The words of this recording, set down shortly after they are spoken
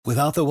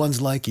Without the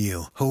ones like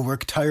you, who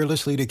work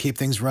tirelessly to keep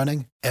things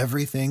running,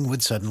 everything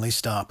would suddenly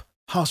stop.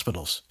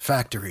 Hospitals,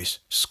 factories,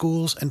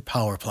 schools, and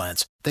power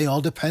plants, they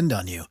all depend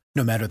on you.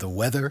 No matter the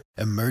weather,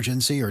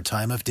 emergency, or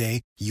time of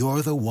day,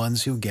 you're the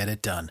ones who get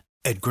it done.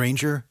 At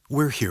Grainger,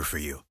 we're here for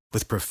you.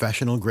 With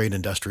professional-grade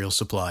industrial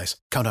supplies,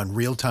 count on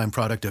real-time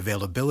product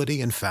availability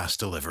and fast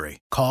delivery.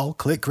 Call,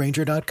 click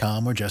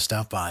Grainger.com, or just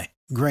stop by.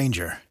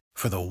 Grainger,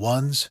 for the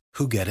ones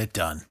who get it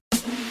done.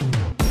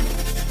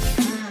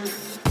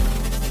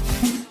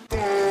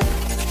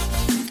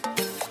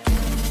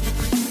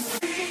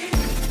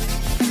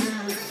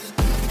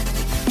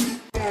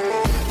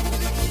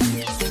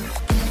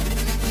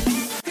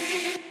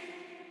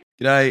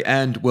 G'day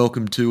and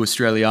welcome to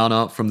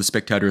Australiana from The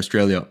Spectator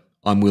Australia.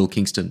 I'm Will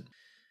Kingston.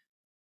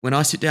 When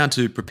I sit down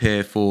to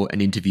prepare for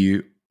an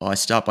interview, I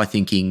start by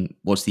thinking,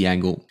 what's the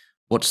angle?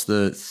 What's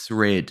the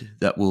thread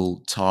that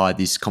will tie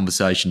this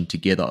conversation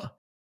together?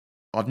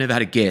 I've never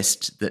had a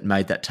guest that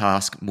made that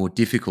task more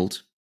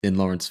difficult than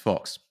Laurence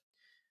Fox.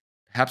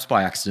 Perhaps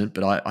by accident,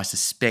 but I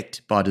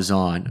suspect by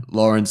design,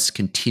 Laurence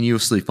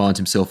continuously finds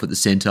himself at the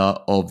centre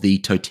of the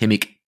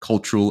totemic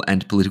cultural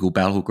and political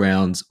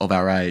battlegrounds of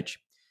our age.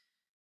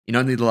 In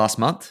only the last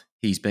month,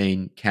 he's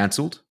been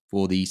cancelled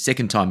for the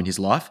second time in his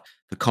life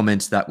for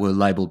comments that were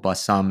labelled by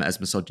some as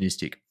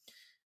misogynistic.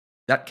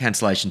 That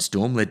cancellation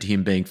storm led to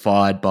him being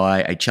fired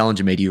by a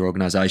challenger media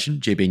organisation,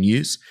 GB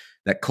News,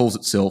 that calls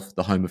itself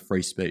the home of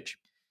free speech.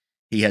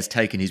 He has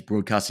taken his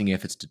broadcasting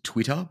efforts to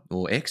Twitter,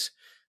 or X,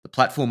 the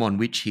platform on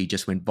which he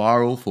just went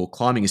viral for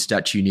climbing a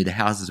statue near the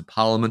Houses of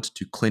Parliament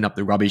to clean up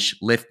the rubbish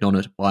left on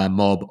it by a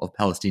mob of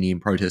Palestinian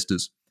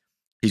protesters.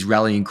 His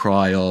rallying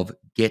cry of,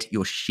 "Get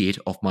your shit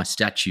off my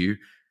statue,"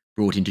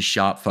 brought into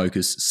sharp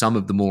focus some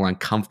of the more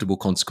uncomfortable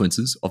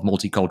consequences of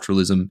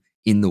multiculturalism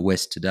in the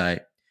West today.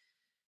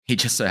 He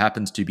just so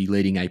happens to be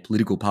leading a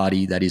political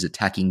party that is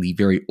attacking the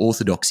very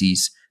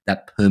orthodoxies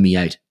that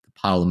permeate the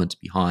parliament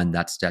behind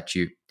that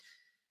statue.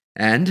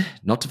 And,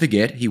 not to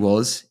forget, he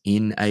was,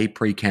 in a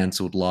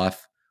pre-cancelled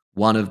life,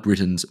 one of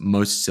Britain's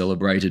most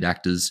celebrated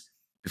actors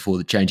before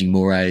the changing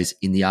mores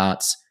in the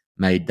arts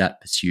made that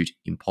pursuit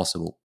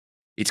impossible.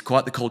 It's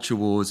quite the culture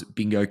wars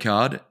bingo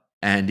card,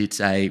 and it's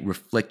a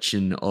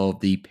reflection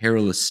of the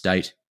perilous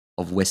state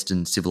of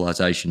Western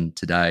civilization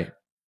today.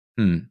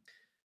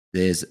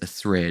 There's a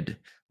thread.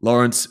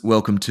 Laurence,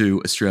 welcome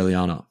to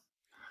Australiana.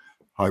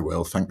 Hi,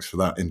 Will. Thanks for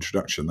that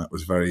introduction. That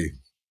was very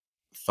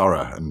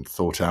thorough and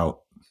thought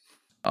out.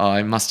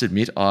 I must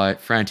admit, I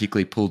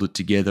frantically pulled it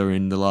together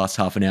in the last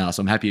half an hour,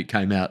 so I'm happy it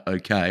came out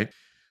okay.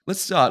 Let's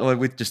start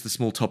with just the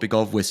small topic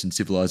of Western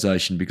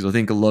civilization, because I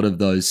think a lot of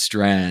those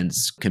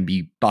strands can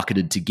be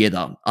bucketed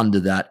together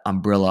under that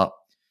umbrella.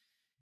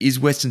 Is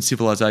Western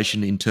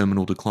civilization in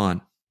terminal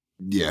decline?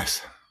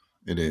 Yes,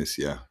 it is,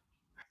 yeah.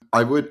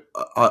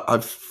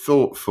 I've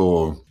thought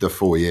for the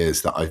 4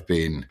 years that I've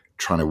been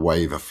trying to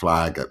wave a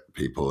flag at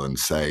people and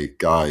say,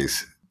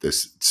 guys,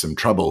 there's some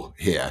trouble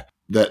here,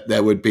 that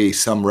there would be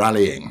some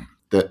rallying,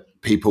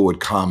 that people would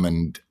come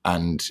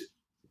and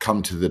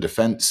come to the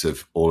defense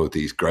of all of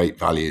these great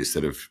values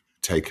that have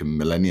taken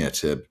millennia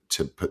to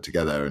put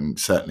together and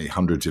certainly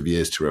hundreds of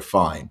years to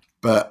refine.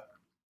 But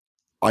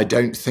I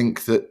don't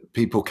think that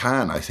people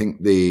can. I think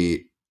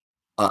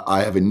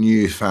I have a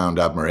newfound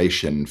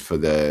admiration for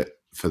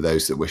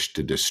those that wish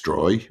to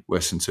destroy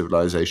Western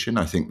civilization.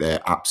 I think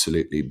they're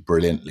absolutely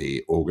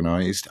brilliantly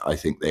organized. I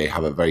think they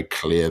have a very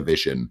clear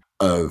vision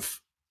of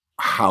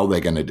how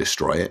they're going to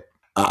destroy it.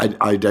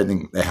 I don't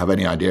think they have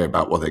any idea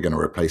about what they're going to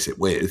replace it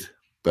with,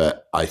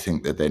 but I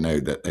think that they know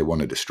that they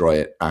want to destroy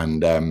it.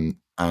 And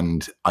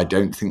I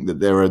don't think that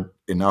there are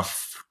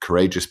enough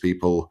courageous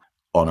people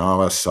on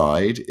our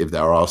side, if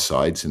there are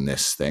sides in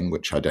this thing,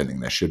 which I don't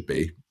think there should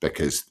be,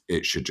 because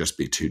it should just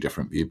be two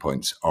different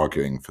viewpoints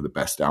arguing for the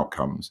best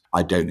outcomes.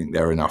 I don't think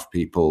there are enough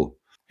people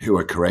who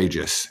are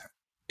courageous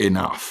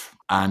enough.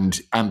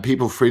 And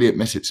people freely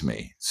admit it to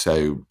me.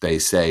 So they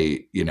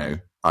say,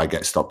 I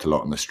get stopped a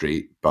lot on the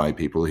street by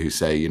people who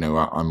say,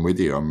 I'm with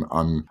you,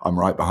 I'm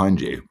right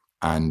behind you.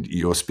 And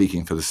you're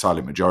speaking for the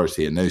silent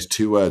majority. And those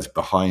two words,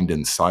 behind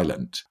and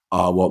silent,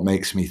 are what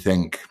makes me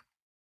think,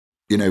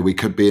 we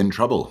could be in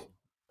trouble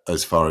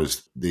as far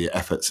as the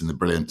efforts and the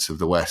brilliance of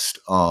the West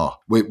are.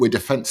 We're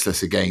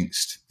defenseless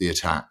against the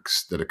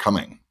attacks that are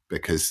coming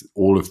because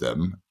all of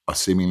them are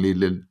seemingly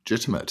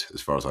legitimate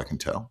as far as I can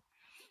tell.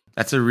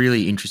 That's a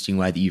really interesting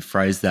way that you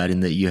phrase that, in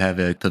that you have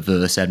a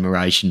perverse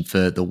admiration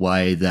for the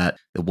way that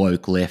the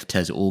woke left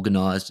has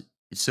organised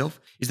itself.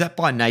 Is that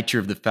by nature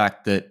of the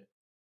fact that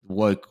the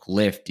woke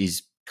left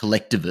is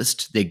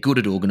collectivist? They're good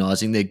at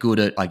organising. They're good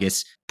at,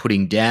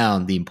 putting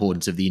down the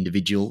importance of the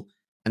individual.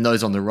 And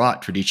those on the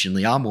right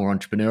traditionally are more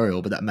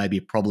entrepreneurial, but that may be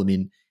a problem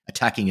in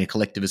attacking a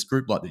collectivist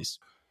group like this.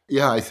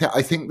 Yeah,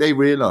 I think they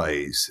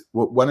realise,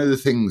 one of the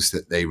things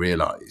that they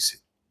realise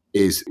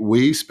is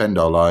we spend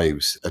our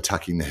lives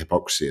attacking the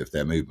hypocrisy of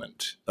their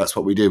movement. That's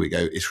what we do. We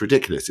go, it's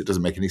ridiculous. It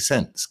doesn't make any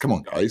sense. Come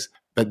on, guys.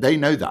 But they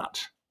know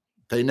that.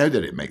 They know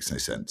that it makes no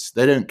sense.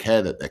 They don't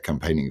care that they're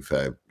campaigning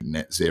for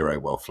net zero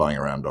while flying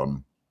around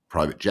on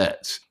private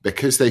jets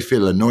because they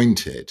feel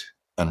anointed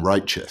and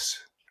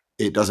righteous.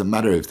 It doesn't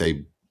matter if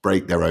they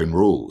break their own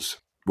rules,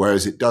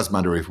 whereas it does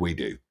matter if we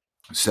do.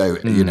 So,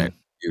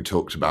 you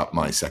talked about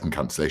my second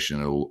cancellation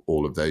and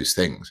all of those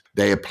things.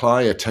 They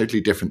apply a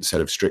totally different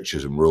set of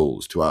strictures and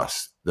rules to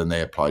us than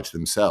they apply to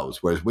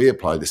themselves, whereas we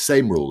apply the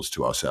same rules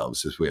to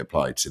ourselves as we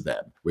apply to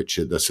them, which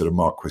are the sort of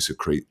Marquis of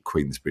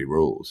Queensberry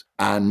rules.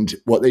 And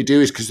what they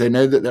do is because they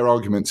know that their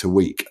arguments are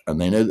weak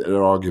and they know that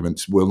their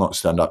arguments will not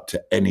stand up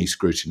to any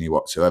scrutiny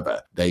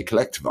whatsoever, they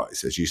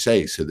collectivize, as you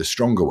say. So the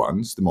stronger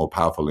ones, the more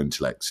powerful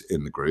intellects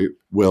in the group,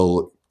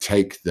 will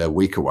take the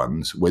weaker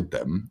ones with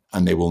them,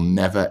 and they will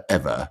never,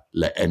 ever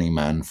let any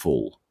man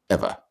fall,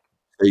 ever.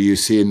 So you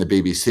see in the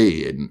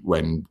BBC,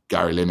 when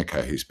Gary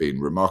Lineker, who's been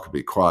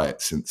remarkably quiet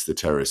since the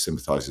terrorist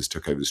sympathisers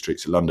took over the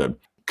streets of London,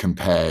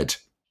 compared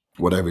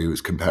whatever he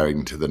was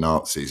comparing to the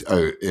Nazis,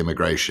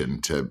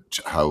 immigration, to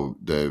how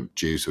the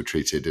Jews were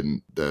treated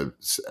in the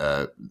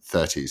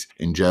 30s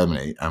in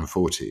Germany and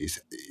 40s,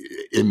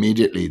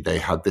 immediately they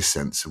had this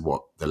sense of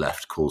what the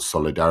left calls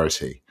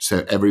solidarity.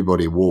 So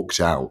everybody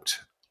walked out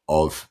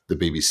of the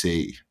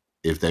BBC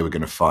if they were going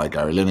to fire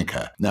Gary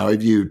Lineker. Now,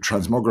 if you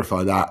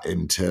transmogrify that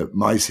into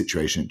my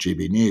situation at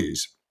GB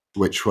News,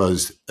 which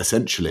was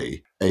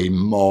essentially a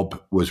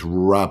mob was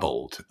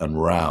rabbled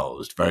and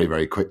roused very,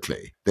 very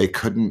quickly, they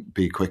couldn't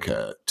be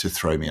quicker to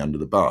throw me under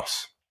the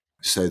bus.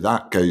 So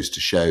that goes to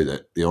show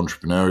that the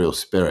entrepreneurial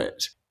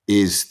spirit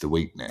is the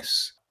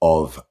weakness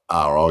of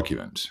our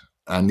argument.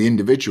 And the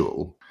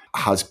individual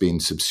has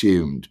been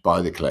subsumed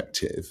by the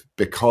collective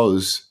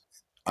because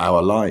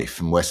our life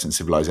and Western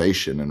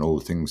civilization and all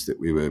the things that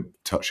we were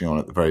touching on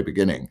at the very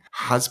beginning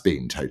has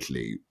been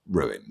totally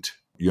ruined.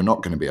 You're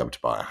not going to be able to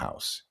buy a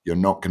house. You're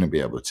not going to be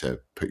able to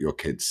put your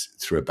kids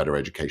through a better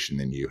education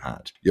than you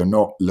had. You're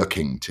not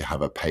looking to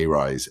have a pay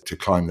rise to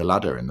climb the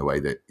ladder in the way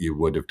that you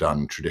would have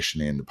done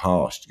traditionally in the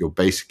past. You're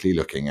basically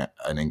looking at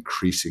an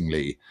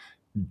increasingly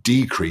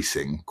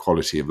decreasing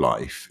quality of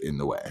life in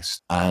the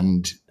West,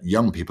 and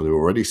young people who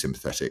are already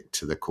sympathetic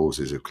to the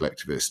causes of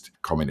collectivist,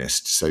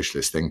 communist,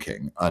 socialist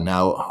thinking are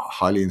now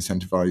highly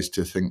incentivized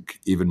to think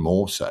even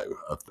more so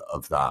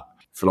of that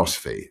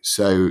philosophy.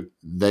 So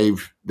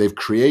they've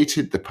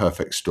created the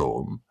perfect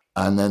storm,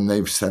 and then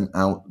they've sent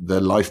out the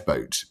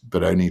lifeboat,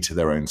 but only to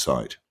their own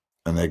side,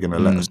 and they're going to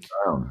let us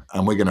down,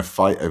 and we're going to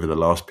fight over the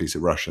last piece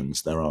of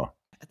Russians there are.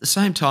 At the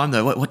same time,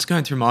 though, what's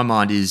going through my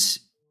mind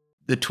is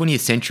the 20th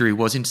century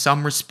was in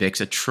some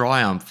respects a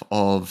triumph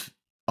of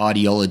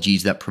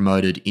ideologies that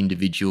promoted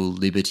individual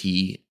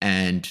liberty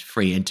and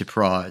free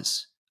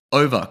enterprise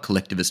over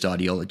collectivist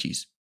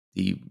ideologies.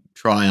 The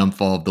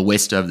triumph of the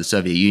West over the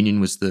Soviet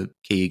Union was the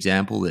key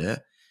example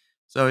there.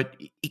 So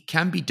it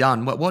can be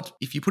done. What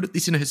if you put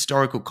this in a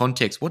historical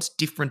context, what's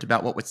different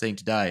about what we're seeing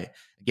today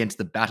against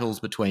the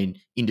battles between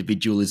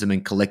individualism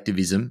and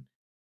collectivism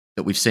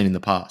that we've seen in the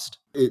past?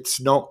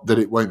 It's not that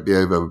it won't be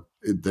over,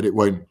 that it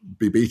won't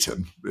be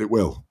beaten. It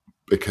will,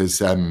 because,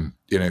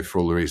 for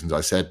all the reasons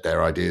I said,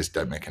 their ideas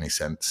don't make any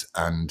sense,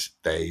 and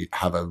they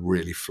have a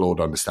really flawed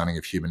understanding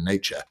of human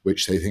nature,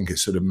 which they think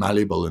is sort of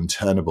malleable and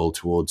turnable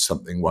towards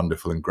something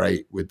wonderful and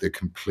great, with the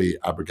complete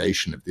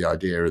abrogation of the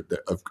idea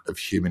of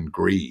human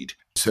greed.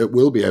 So it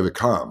will be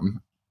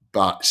overcome,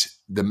 but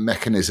the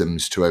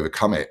mechanisms to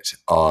overcome it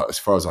are, as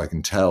far as I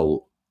can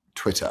tell,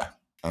 Twitter,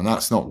 and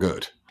that's not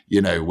good.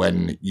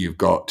 When you've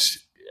got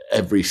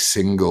every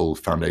single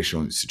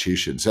foundational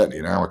institution, certainly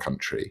in our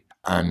country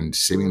and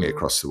seemingly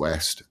across the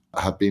West,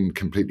 have been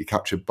completely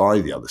captured by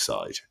the other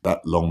side. That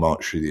long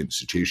march through the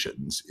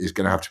institutions is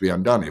going to have to be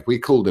undone. If we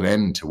called an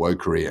end to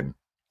wokery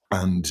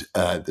and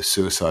the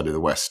suicide of the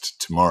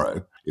West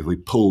tomorrow, if we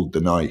pulled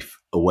the knife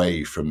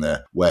away from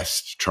the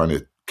West trying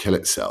to kill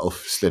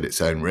itself, slit its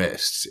own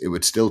wrists, it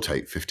would still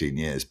take 15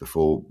 years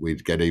before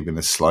we'd get even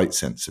a slight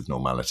sense of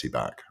normality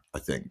back, I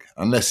think.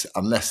 Unless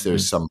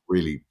there's some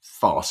really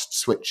fast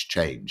switch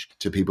change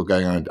to people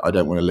going, I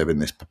don't want to live in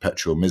this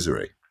perpetual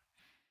misery.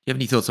 Do you have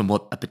any thoughts on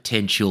what a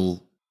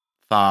potential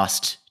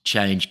fast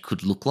change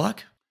could look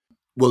like?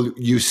 Well,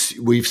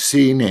 we've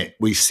seen it.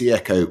 We see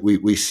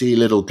we see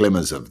little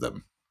glimmers of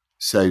them.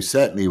 So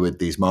certainly with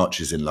these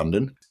marches in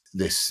London,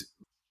 this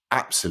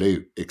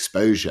absolute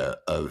exposure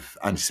of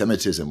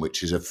anti-Semitism,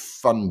 which is a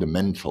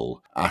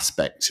fundamental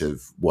aspect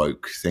of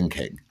woke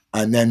thinking.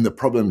 And then the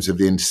problems of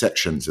the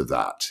intersections of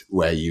that,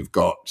 where you've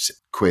got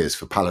Queers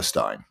for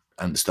Palestine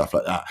and stuff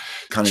like that.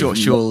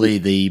 Surely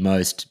the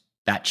most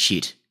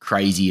batshit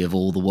crazy of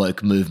all the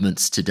woke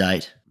movements to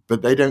date.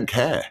 But they don't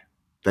care.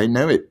 They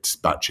know it's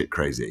batshit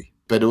crazy.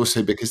 But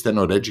also because they're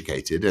not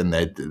educated and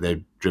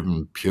they're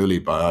driven purely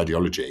by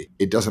ideology,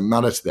 it doesn't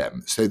matter to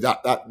them. So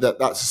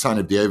that's a sign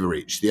of the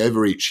overreach. The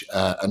overreach,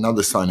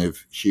 another sign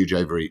of huge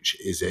overreach,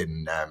 is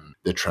in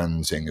the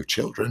transing of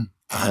children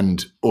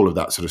and all of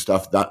that sort of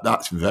stuff.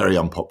 That's very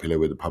unpopular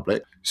with the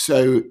public.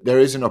 So there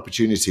is an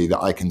opportunity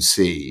that I can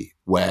see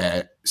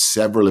where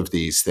several of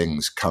these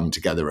things come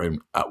together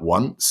at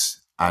once.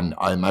 And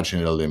I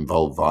imagine it'll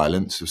involve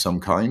violence of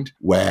some kind,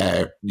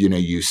 where,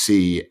 you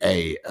see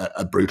a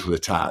brutal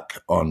attack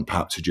on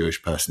perhaps a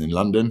Jewish person in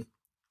London,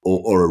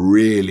 or a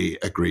really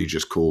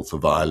egregious call for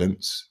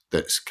violence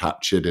that's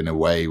captured in a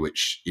way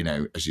which,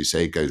 as you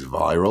say, goes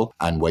viral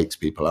and wakes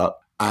people up.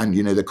 And,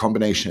 the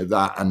combination of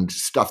that and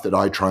stuff that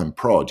I try and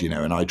prod,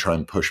 and I try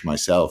and push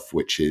myself,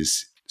 which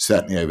is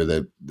certainly over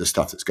the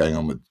stuff that's going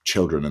on with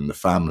children and the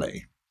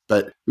family.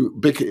 But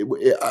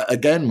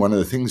again, one of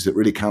the things that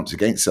really counts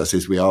against us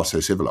is we are so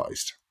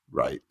civilized,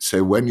 right?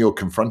 So when you're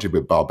confronted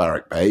with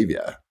barbaric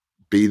behavior,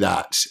 be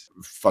that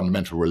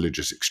fundamental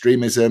religious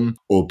extremism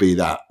or be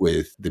that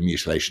with the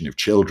mutilation of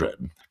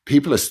children,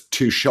 people are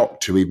too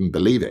shocked to even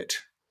believe it,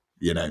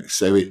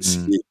 So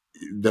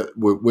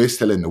we're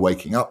still in the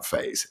waking up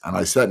phase. And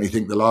I certainly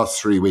think the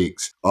last 3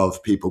 weeks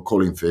of people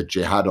calling for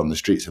jihad on the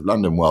streets of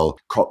London, while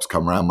cops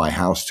come around my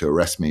house to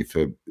arrest me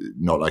for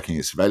not liking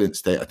a surveillance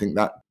state, I think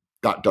that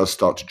does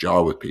start to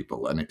jar with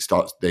people, and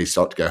they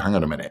start to go, hang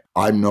on a minute,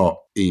 I'm not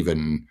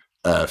even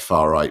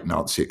far-right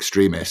Nazi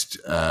extremist,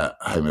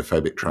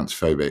 homophobic,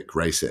 transphobic,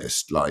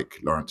 racist like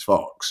Laurence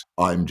Fox.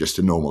 I'm just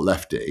a normal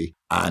lefty,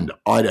 and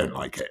I don't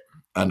like it.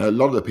 And a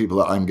lot of the people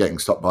that I'm getting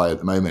stopped by at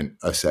the moment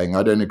are saying,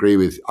 I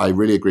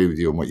really agree with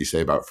you on what you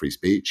say about free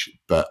speech,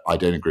 but I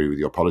don't agree with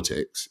your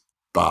politics,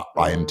 but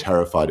I am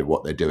terrified of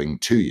what they're doing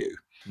to you.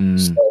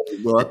 So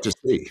we'll have to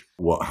see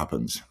what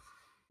happens.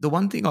 The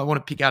one thing I want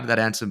to pick out of that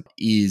answer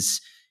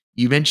is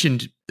you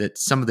mentioned that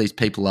some of these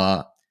people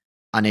are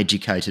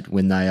uneducated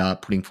when they are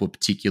putting forward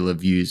particular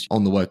views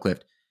on the woke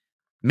left.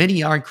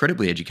 Many are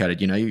incredibly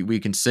educated. We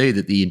can see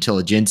that the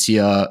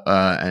intelligentsia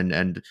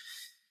and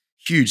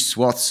huge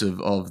swaths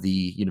of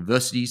the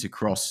universities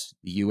across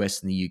the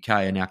US and the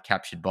UK are now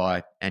captured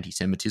by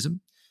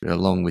anti-Semitism,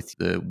 along with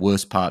the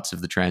worst parts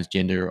of the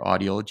transgender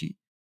ideology.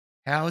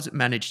 How has it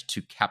managed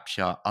to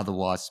capture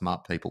otherwise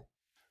smart people?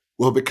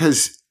 Well,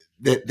 because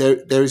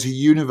there is a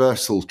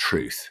universal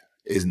truth,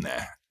 isn't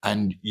there?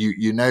 And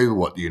you know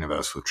what the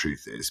universal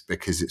truth is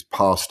because it's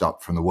passed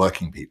up from the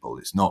working people.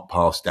 It's not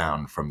passed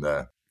down from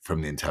the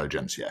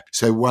intelligentsia.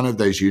 So one of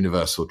those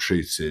universal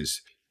truths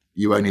is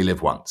you only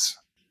live once.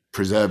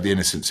 Preserve the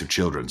innocence of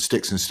children.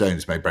 Sticks and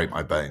stones may break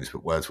my bones,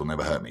 but words will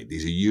never hurt me.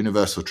 These are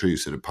universal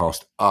truths that are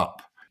passed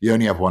up. You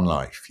only have one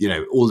life.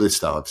 All this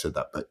stuff, I've said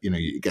that, but,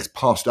 it gets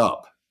passed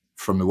up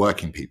from the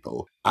working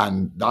people.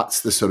 And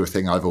that's the sort of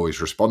thing I've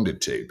always responded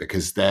to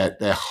because they're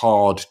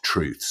hard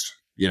truths.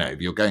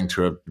 If you're going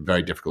through a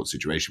very difficult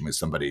situation with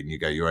somebody and you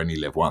go, you only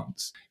live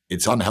once,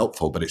 it's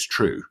unhelpful, but it's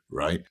true,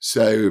 right?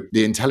 So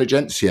the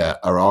intelligentsia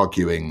are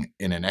arguing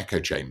in an echo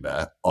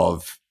chamber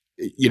of,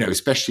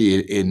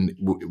 especially in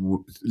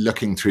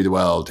looking through the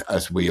world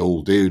as we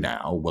all do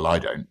now. Well, I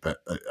don't, but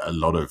a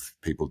lot of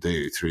people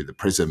do through the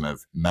prism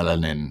of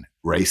melanin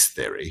race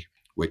theory,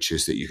 which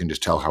is that you can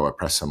just tell how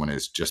oppressed someone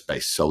is just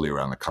based solely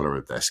around the color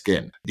of their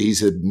skin.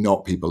 These are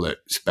not people that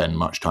spend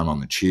much time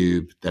on the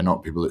tube. They're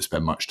not people that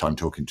spend much time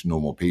talking to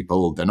normal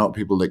people. They're not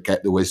people that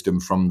get the wisdom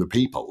from the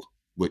people,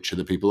 which are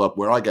the people up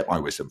where I get my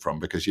wisdom from,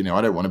 because,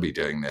 I don't want to be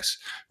doing this,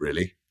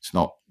 really. It's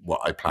not what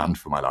I planned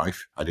for my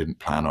life. I didn't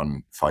plan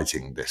on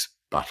fighting this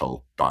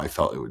battle, but I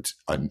felt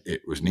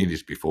it was needed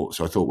to be fought.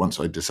 So I thought once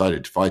I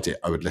decided to fight it,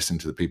 I would listen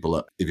to the people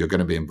that, if you're going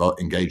to be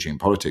engaging in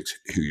politics,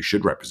 who you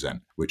should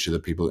represent, which are the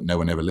people that no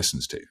one ever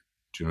listens to.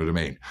 Do you know what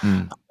I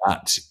mean?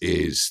 That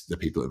is the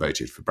people that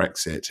voted for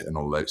Brexit and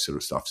all that sort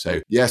of stuff.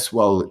 So yes,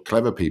 while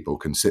clever people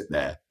can sit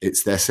there,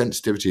 it's their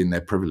sensitivity and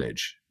their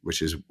privilege,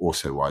 which is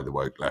also why the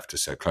woke left are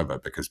so clever,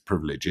 because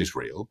privilege is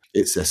real.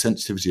 It's their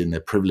sensitivity and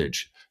their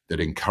privilege that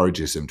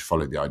encourages them to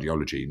follow the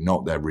ideology,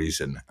 not their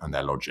reason and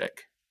their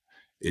logic.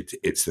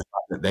 It's the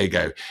fact that they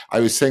go, I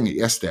was saying it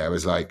yesterday, I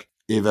was like,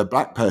 if a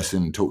black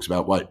person talks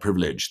about white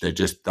privilege,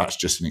 that's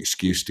just an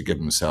excuse to give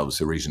themselves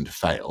a reason to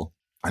fail.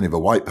 And if a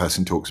white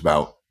person talks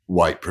about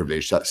white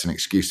privilege, that's an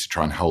excuse to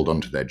try and hold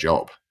on to their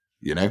job,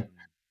 and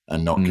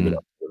not give it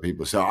up to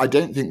people. So I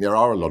don't think there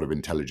are a lot of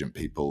intelligent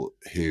people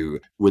who,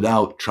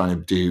 without trying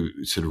to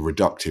do sort of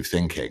reductive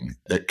thinking,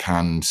 that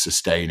can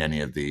sustain any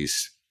of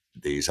these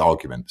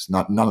arguments.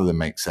 None of them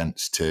make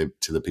sense to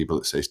the people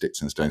that say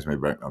sticks and stones may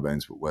break my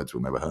bones, but words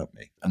will never hurt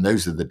me. And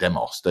those are the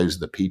demos. Those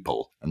are the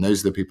people, and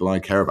those are the people I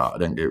care about. I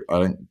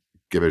don't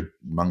give a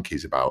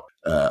monkeys about.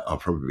 I'll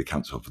probably be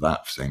cancelled for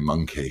that, for saying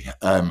monkey.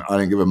 I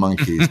don't give a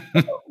monkeys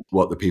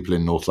what the people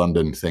in North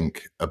London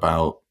think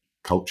about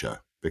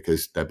culture,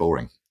 because they're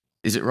boring.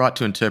 Is it right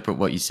to interpret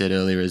what you said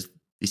earlier as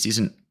this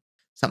isn't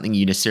something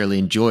you necessarily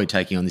enjoy,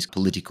 taking on this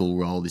political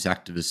role, this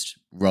activist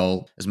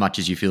role, as much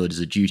as you feel it is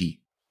a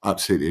duty?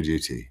 Absolutely a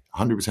duty.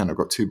 100%. I've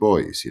got 2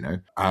 boys,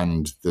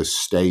 and the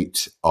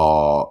state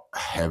are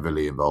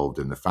heavily involved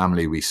in the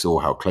family. We saw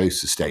how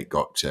close the state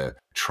got to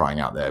trying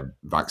out their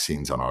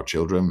vaccines on our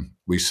children.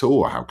 We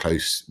saw how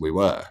close we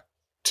were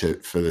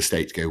for the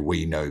state to go,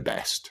 we know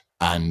best.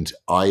 And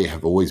I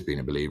have always been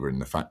a believer in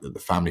the fact that the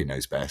family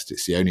knows best.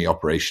 It's the only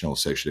operational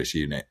socialist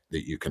unit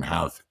that you can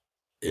have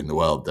in the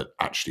world that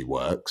actually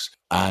works,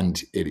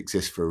 and it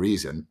exists for a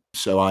reason.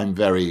 So I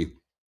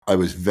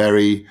was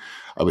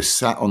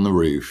sat on the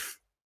roof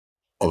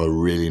of a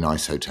really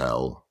nice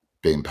hotel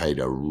being paid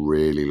a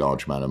really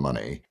large amount of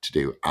money to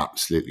do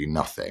absolutely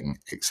nothing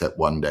except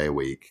one day a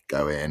week,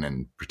 go in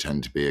and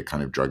pretend to be a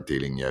kind of drug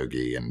dealing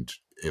yogi. And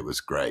it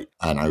was great.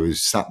 And I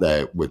was sat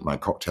there with my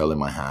cocktail in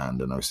my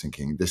hand and I was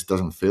thinking, this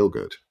doesn't feel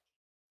good.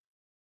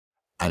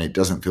 And it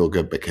doesn't feel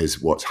good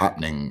because what's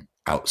happening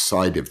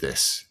outside of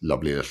this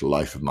lovely little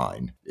life of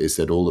mine is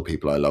that all the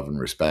people I love and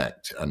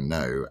respect and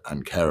know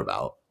and care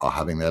about are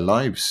having their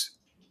lives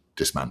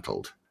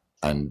dismantled.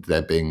 And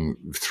they're being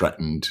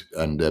threatened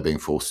and they're being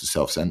forced to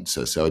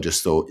self-censor. So I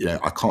just thought,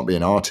 I can't be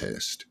an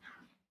artist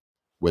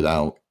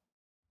without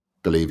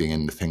believing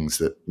in the things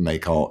that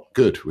make art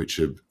good, which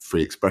are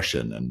free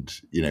expression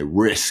and,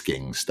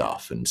 risking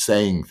stuff and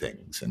saying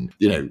things and,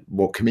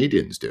 what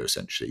comedians do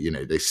essentially.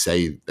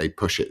 They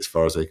push it as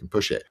far as they can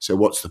push it. So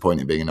what's the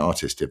point in being an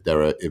artist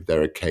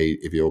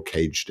if you're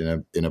caged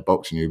in a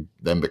box and you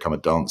then become a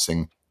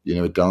dancing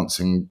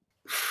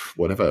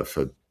whatever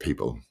for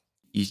people?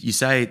 You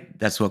say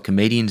that's what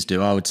comedians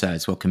do. I would say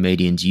it's what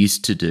comedians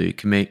used to do.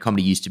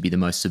 Comedy used to be the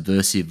most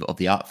subversive of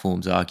the art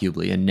forms,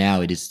 arguably, and now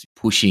it is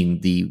pushing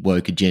the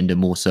woke agenda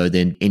more so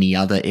than any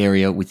other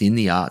area within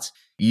the arts.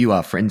 You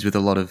are friends with a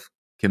lot of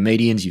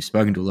comedians. You've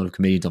spoken to a lot of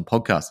comedians on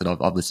podcasts that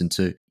I've listened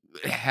to.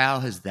 How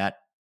has that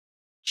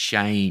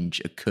change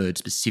occurred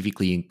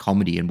specifically in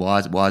comedy, and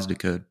why has it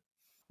occurred?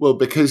 Well,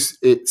 because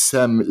it's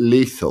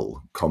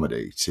lethal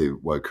comedy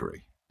to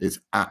wokery. It's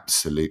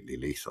absolutely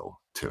lethal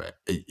to it.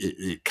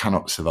 It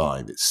cannot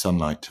survive. It's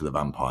sunlight to the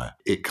vampire.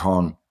 It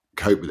can't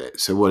cope with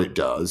it. So what it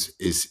does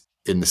is,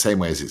 in the same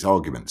way as its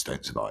arguments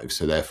don't survive,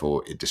 so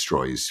therefore it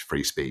destroys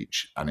free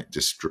speech and it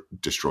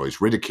destroys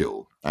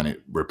ridicule and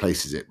it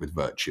replaces it with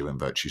virtue and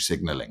virtue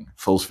signaling,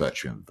 false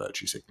virtue and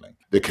virtue signaling.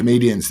 The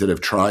comedians that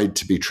have tried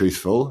to be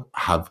truthful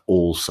have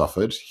all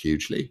suffered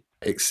hugely.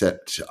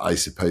 Except, I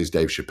suppose,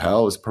 Dave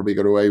Chappelle has probably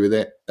got away with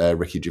it.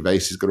 Ricky Gervais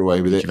has got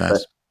away with it.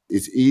 But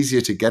it's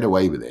easier to get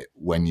away with it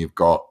when you've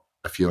got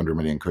a few $100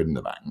 million in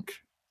the bank.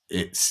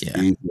 It's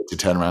easier to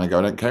turn around and go,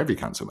 I don't care if you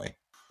cancel me.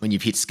 When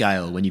you've hit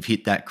scale, when you've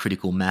hit that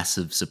critical mass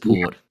of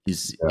support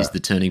is the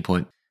turning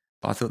point.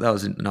 I thought that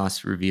was a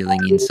nice revealing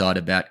insight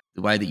about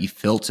the way that you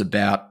felt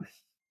about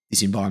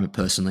this environment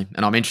personally.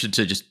 And I'm interested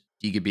to just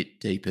dig a bit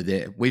deeper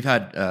there. We've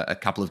had a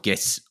couple of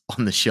guests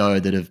on the show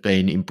that have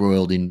been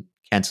embroiled in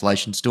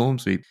cancellation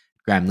storms. We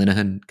Graham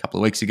Linehan a couple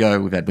of weeks ago.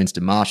 We've had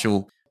Winston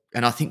Marshall.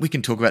 And I think we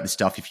can talk about this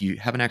stuff if you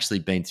haven't actually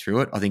been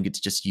through it. I think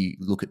it's just you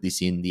look at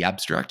this in the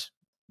abstract.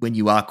 When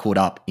you are caught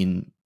up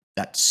in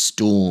that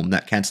storm,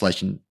 that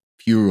cancellation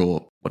furor,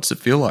 what does it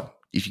feel like?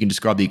 If you can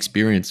describe the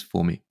experience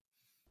for me.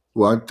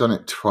 Well, I've done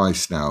it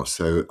twice now,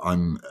 so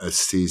I'm a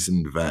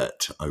seasoned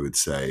vet, I would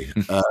say.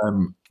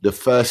 The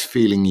first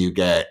feeling you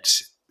get,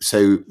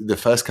 so the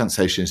first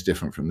cancellation is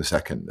different from the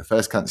second. The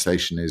first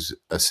cancellation is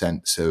a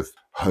sense of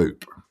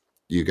hope.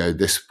 You go,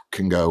 this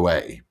can go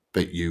away,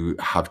 but you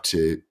have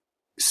to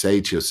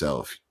say to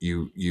yourself,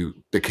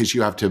 because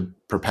you have to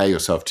prepare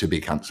yourself to be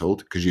cancelled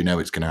because you know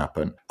it's going to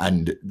happen.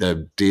 And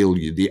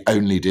the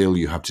only deal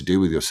you have to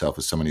do with yourself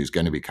as someone who's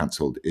going to be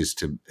cancelled is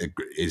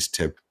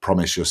to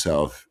promise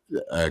yourself,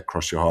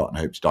 cross your heart and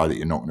hope to die, that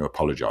you're not going to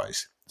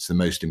apologise. It's the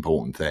most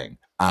important thing.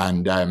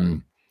 And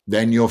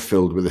then you're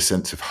filled with a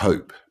sense of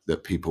hope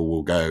that people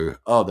will go,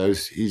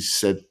 he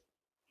said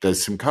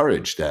there's some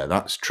courage there.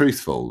 That's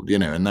truthful,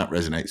 and that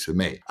resonates with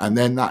me. And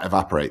then that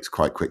evaporates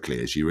quite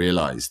quickly as you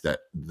realize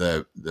that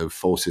the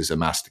forces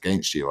amassed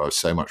against you are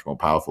so much more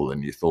powerful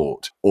than you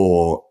thought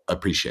or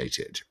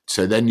appreciated.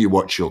 So then you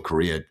watch your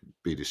career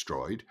be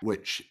destroyed,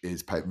 which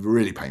is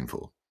really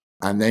painful.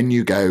 And then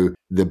you go,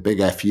 the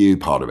big FU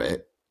part of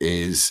it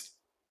is,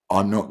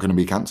 I'm not going to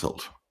be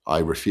cancelled. I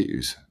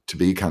refuse to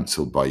be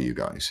cancelled by you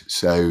guys.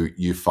 So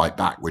you fight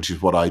back, which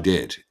is what I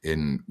did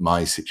in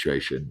my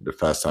situation the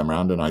first time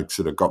around. And I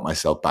sort of got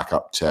myself back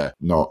up to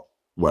not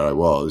where I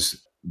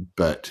was,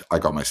 but I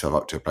got myself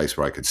up to a place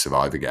where I could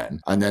survive again.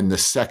 And then the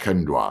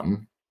second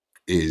one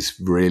is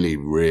really,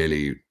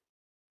 really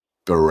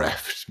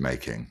bereft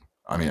making.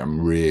 I mean, I'm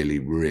really,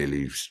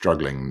 really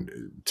struggling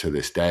to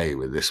this day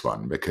with this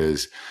one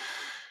because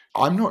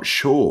I'm not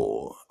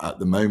sure at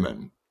the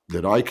moment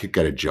that I could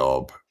get a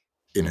job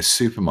in a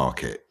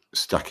supermarket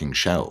stacking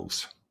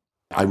shelves.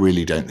 I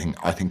really don't think.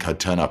 I think I'd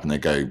turn up and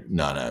they'd go,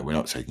 no, we're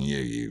not taking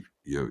you.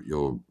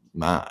 You're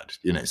mad.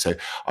 So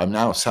I'm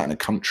now sat in a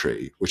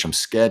country which I'm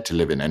scared to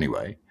live in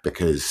anyway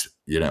because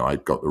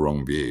I've got the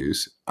wrong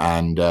views,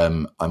 and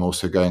I'm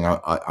also going.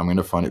 I'm going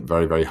to find it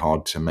very, very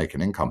hard to make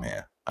an income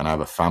here, and I have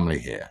a family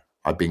here.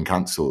 I've been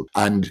cancelled,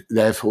 and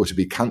therefore to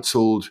be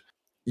cancelled,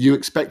 you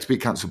expect to be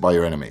cancelled by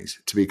your enemies,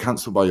 to be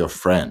cancelled by your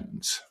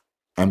friends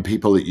and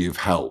people that you've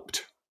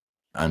helped.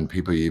 And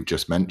people you've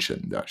just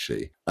mentioned,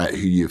 actually, who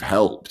you've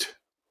helped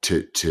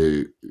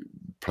to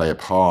play a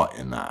part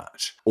in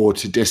that, or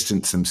to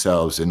distance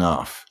themselves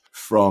enough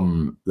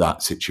from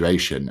that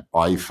situation.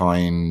 I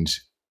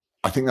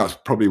think that's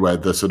probably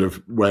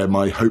where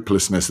my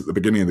hopelessness at the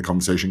beginning of the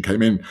conversation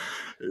came in.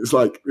 It's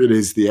like, it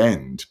is the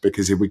end,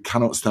 because if we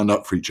cannot stand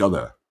up for each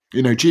other,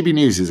 GB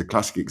News is a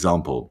classic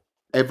example.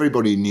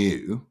 Everybody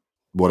knew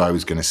what I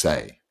was going to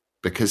say.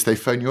 because they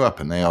phone you up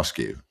and they ask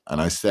you.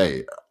 And I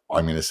say,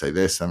 I'm going to say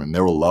this. I mean,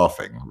 they're all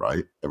laughing,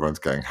 right? Everyone's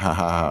going, ha,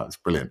 ha, ha, it's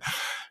brilliant.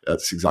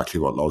 That's exactly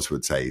what Loz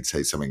would say. He'd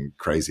say something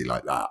crazy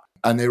like that.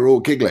 And they were all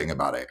giggling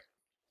about it.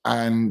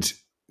 And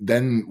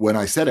then when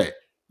I said it,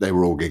 they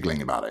were all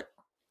giggling about it.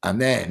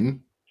 And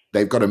then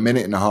they've got a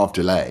 1.5-minute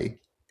delay.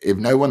 If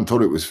no one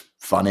thought it was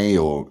funny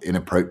or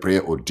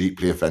inappropriate or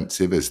deeply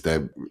offensive, as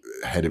the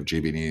head of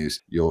GB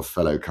News, your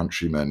fellow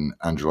countryman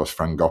Angelos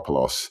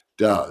Frangopoulos,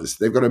 does,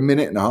 they've got a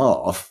 1.5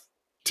 minutes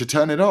to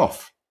turn it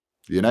off,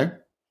 you know?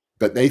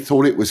 But they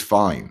thought it was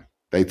fine.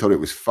 They thought it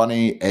was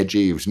funny,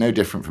 edgy. It was no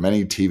different from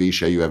any TV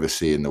show you ever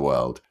see in the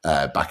world,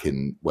 back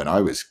in when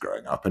I was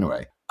growing up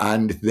anyway.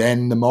 And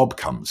then the mob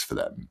comes for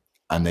them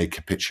and they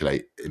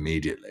capitulate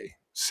immediately.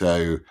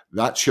 So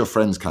that's your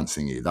friends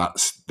cancelling you.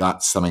 That's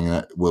something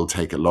that will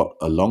take a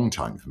long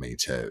time for me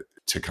to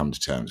come to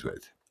terms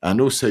with. And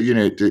also, you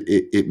know,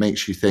 it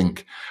makes you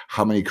think,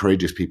 how many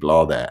courageous people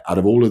are there out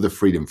of all of the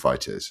freedom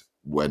fighters?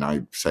 When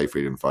I say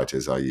freedom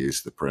fighters, I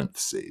use the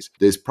parentheses.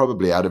 There's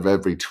probably out of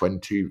every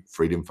 20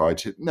 freedom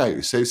fighters,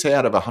 so say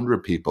out of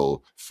 100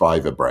 people,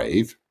 5 are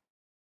brave.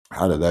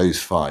 Out of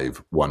those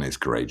 5, 1 is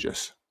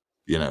courageous.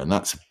 You know, and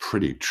that's a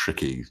pretty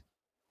tricky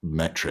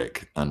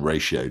metric and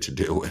ratio to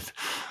deal with,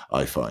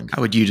 I find.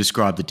 How would you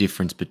describe the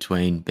difference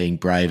between being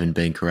brave and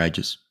being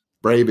courageous?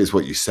 Brave is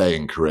what you say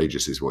and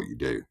courageous is what you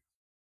do,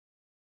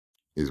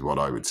 is what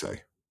I would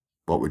say.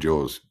 What would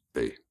yours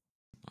be?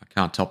 I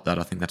can't top that.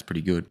 I think that's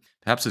pretty good.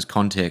 Perhaps as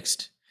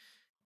context,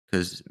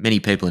 because many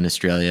people in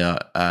Australia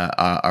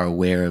are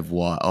aware of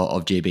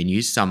GB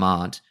News, some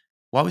aren't.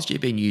 Why was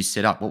GB News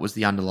set up? What was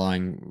the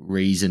underlying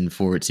reason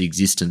for its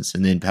existence?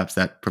 And then perhaps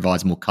that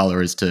provides more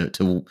colour as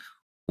to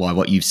why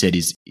what you've said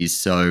is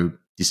so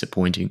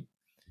disappointing.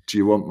 Do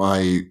you want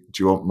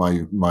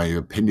my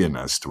opinion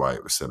as to why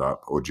it was set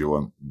up, or do you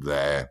want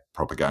their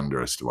propaganda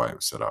as to why it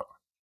was set up?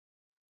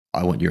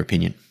 I want your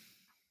opinion.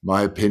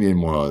 My opinion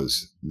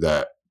was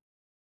that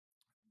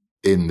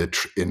in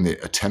the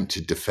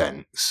attempted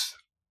defence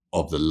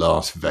of the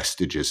last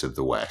vestiges of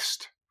the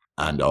West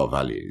and our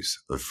values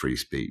of free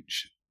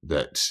speech,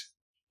 that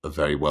a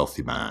very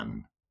wealthy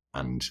man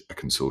and a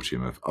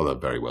consortium of other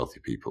very wealthy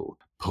people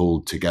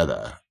pulled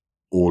together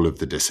all of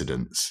the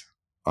dissidents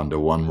under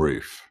one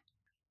roof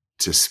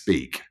to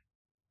speak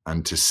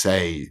and to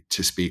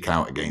speak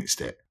out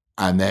against it.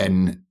 And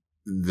then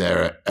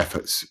their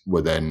efforts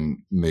were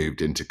then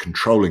moved into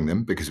controlling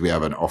them, because we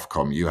have an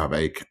Ofcom, you have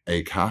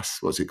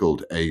ACAS, what's it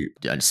called?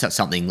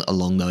 Something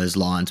along those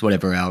lines,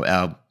 whatever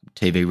our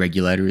TV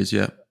regulator is,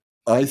 yeah.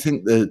 I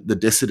think the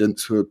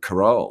dissidents were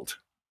corralled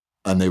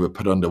and they were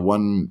put under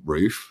one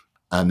roof,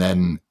 and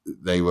then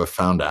they were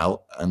found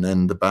out, and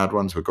then the bad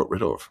ones were got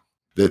rid of.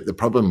 The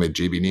problem with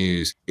GB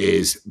News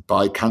is,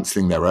 by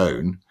cancelling their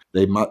own,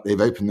 they've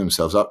opened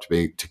themselves up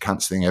to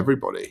cancelling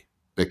everybody.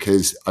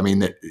 Because, I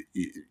mean,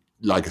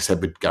 like I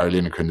said with Gary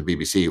Lineker and the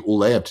BBC, all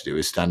they have to do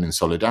is stand in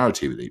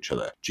solidarity with each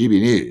other.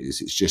 GB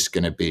News, it's just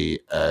going to be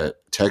a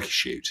turkey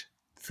shoot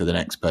for the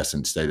next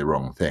person to say the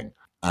wrong thing.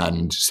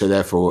 And so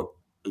therefore,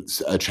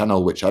 it's a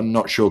channel which I'm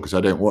not sure, because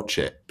I don't watch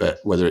it, but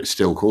whether it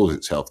still calls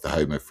itself the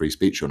home of free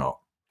speech or not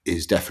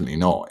is definitely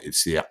not.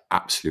 It's the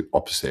absolute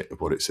opposite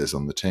of what it says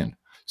on the tin.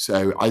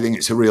 So I think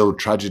it's a real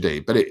tragedy.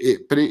 But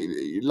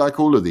it, like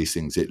all of these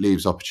things, it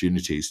leaves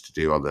opportunities to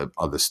do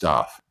other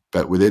stuff.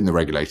 But within the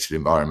regulated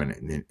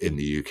environment in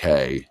the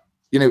UK,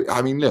 you know,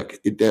 I mean,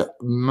 look, the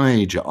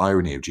major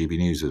irony of GB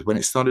News is when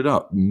it started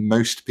up,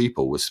 most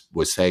people was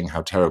saying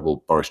how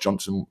terrible Boris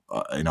Johnson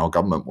in our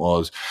government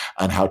was,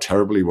 and how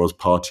terrible he was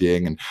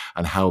partying,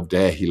 and how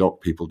dare he lock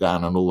people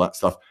down and all that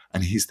stuff.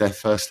 And he's their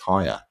first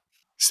hire.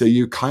 So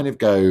you kind of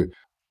go,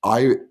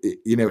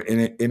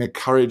 in a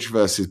courage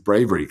versus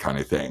bravery kind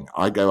of thing,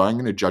 I go, I'm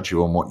going to judge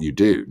you on what you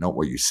do, not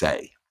what you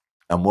say.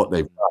 And what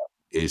they've done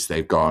is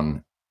they've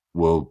gone,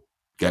 we'll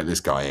get this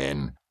guy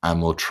in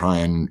and we'll try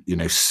and,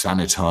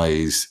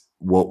 sanitize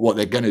what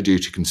they're going to do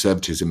to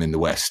conservatism in the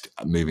West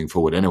moving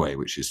forward anyway,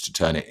 which is to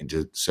turn it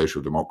into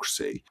social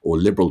democracy or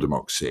liberal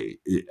democracy.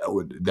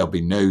 There'll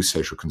be no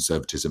social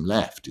conservatism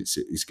left.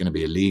 It's going to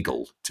be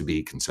illegal to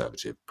be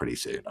conservative pretty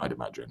soon, I'd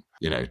imagine,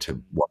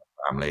 to one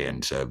family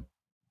and to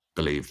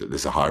believe that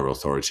there's a higher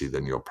authority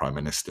than your prime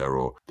minister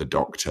or the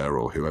doctor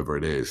or whoever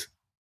it is.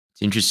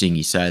 It's interesting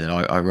you say that.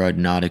 I wrote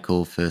an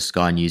article for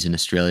Sky News in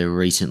Australia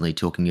recently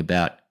talking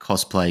about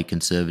cosplay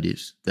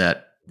conservatives,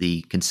 that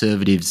the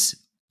conservatives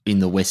in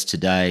the West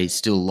today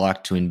still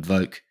like to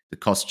invoke the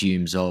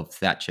costumes of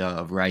Thatcher,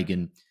 of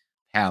Reagan,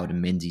 Howard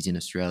and Menzies in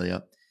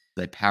Australia.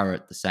 They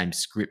parrot the same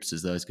scripts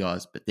as those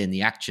guys, but then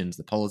the actions,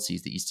 the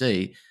policies that you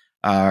see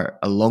are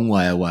a long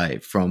way away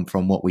from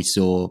what we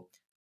saw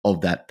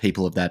of that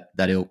people of that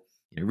ilk.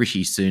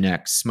 Rishi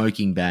Sunak's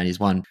smoking ban is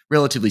one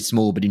relatively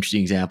small but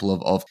interesting example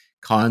of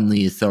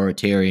kindly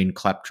authoritarian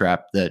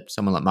claptrap that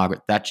someone like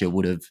Margaret Thatcher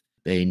would have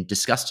been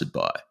disgusted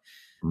by.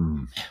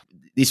 Mm.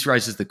 This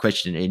raises the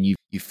question, and you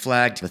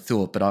flagged a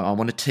thought, but I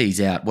want to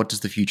tease out, what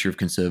does the future of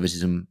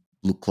conservatism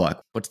look like?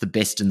 What's the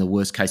best and the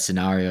worst case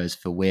scenarios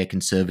for where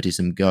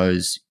conservatism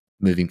goes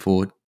moving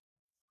forward?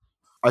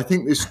 I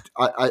think this.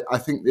 I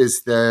think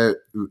there's the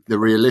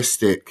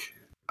realistic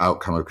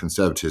outcome of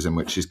conservatism,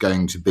 which is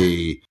going to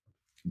be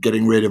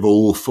getting rid of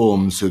all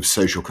forms of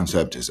social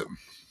conservatism,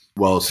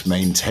 whilst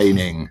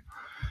maintaining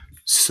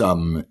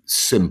some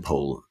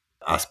simple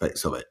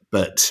aspects of it.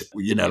 But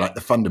like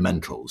the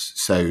fundamentals.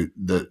 So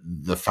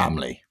the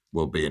family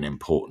will be an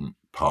important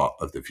part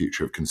of the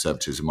future of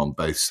conservatism on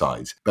both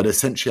sides. But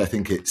essentially, I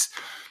think it's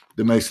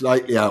the most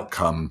likely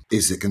outcome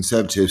is that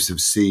conservatives have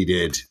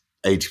ceded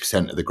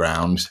 80% of the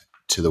ground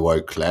to the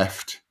woke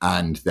left,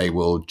 and they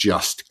will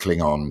just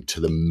cling on to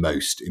the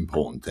most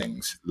important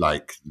things,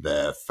 like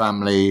their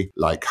family,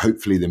 like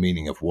hopefully the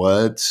meaning of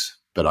words.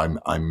 But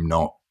I'm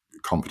not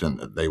confident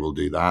that they will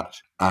do that,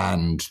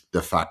 and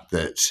the fact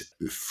that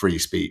free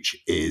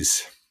speech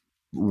is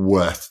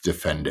worth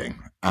defending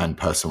and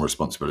personal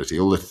responsibility,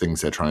 all the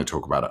things they're trying to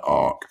talk about at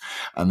ARC.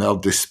 And they'll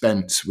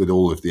dispense with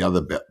all of the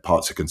other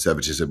parts of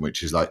conservatism,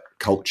 which is like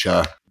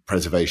culture,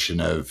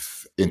 preservation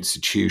of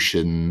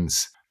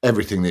institutions,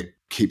 everything that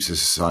keeps a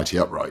society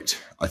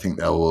upright. I think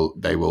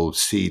they will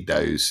cede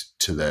those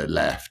to the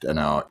left, and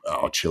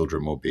our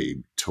children will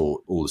be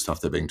taught all the stuff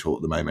they're being taught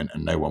at the moment,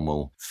 and no one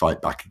will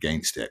fight back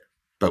against it.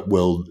 But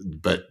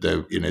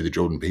the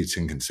Jordan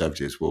Peterson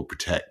conservatives will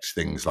protect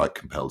things like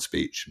compelled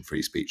speech and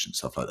free speech and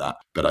stuff like that.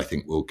 But I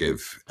think we'll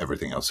give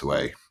everything else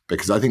away,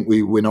 because I think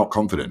we're not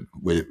confident.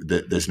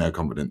 There's no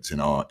confidence in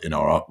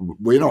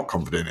we're not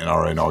confident in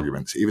our own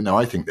arguments, even though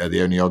I think they're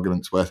the only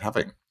arguments worth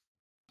having.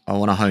 I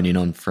want to hone in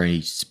on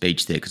free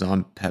speech there, because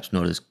I'm perhaps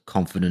not as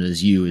confident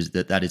as you as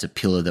that is a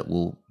pillar that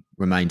will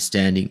remain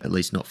standing, at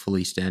least not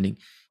fully standing.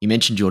 You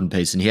mentioned Jordan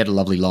Peterson. He had a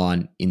lovely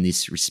line in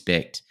this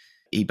respect.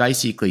 He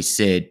basically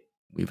said,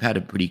 we've had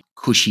a pretty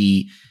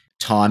cushy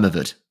time of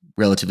it,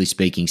 relatively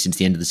speaking, since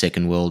the end of the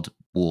Second World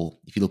War.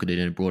 If you look at it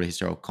in a broader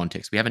historical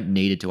context, we haven't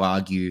needed to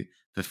argue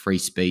for free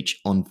speech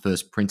on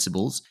first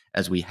principles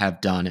as we have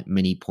done at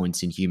many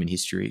points in human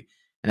history.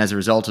 And as a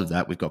result of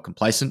that, we've got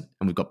complacent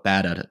and we've got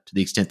bad at it, to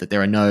the extent that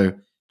there are no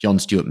John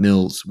Stuart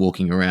Mills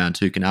walking around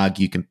who can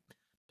argue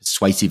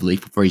persuasively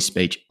for free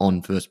speech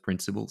on first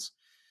principles.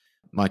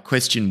 My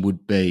question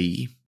would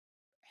be,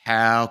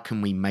 how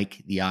can we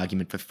make the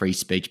argument for free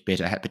speech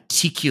better?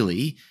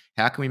 Particularly,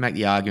 how can we make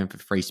the argument for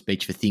free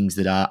speech for things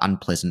that are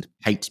unpleasant,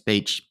 hate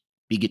speech,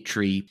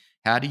 bigotry?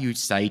 How do you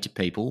say to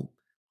people,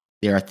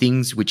 there are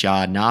things which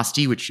are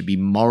nasty, which should be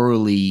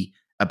morally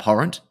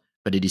abhorrent,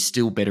 but it is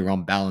still better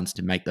on balance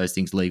to make those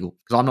things legal?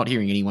 Because I'm not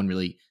hearing anyone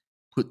really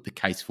put the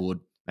case forward,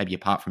 maybe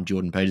apart from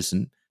Jordan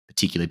Peterson,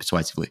 particularly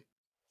persuasively.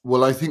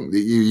 Well, I think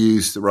that you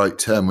use the right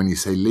term when you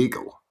say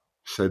legal.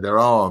 So there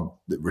are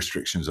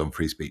restrictions on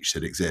free speech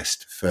that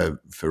exist for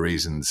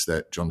reasons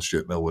that John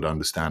Stuart Mill would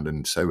understand,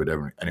 and so would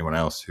anyone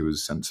else who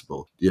was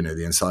sensible.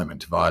 The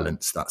incitement to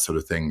violence, that sort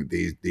of thing.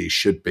 These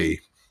should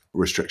be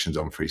restrictions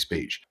on free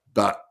speech.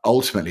 But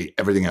ultimately,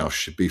 everything else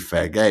should be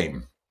fair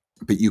game.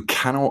 But you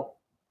cannot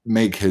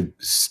make a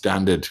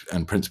standard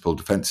and principled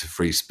defense of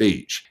free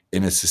speech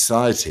in a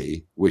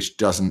society which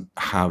doesn't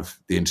have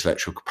the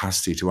intellectual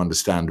capacity to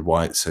understand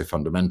why it's so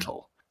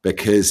fundamental.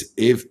 Because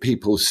if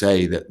people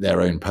say that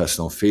their own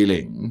personal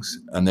feelings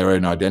and their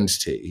own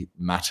identity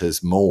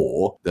matters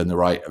more than the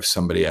right of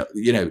somebody else,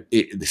 this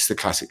is the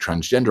classic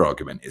transgender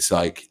argument. It's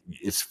like,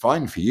 it's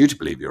fine for you to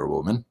believe you're a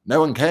woman.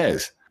 No one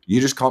cares. You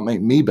just can't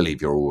make me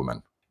believe you're a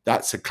woman.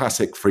 That's a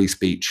classic free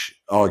speech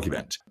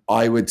argument.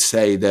 I would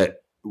say that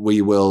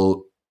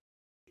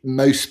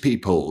most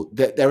people,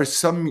 there are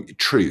some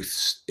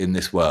truths in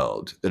this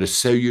world that are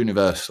so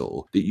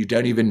universal that you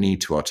don't even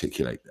need to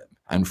articulate them.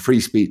 And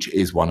free speech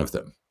is one of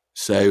them.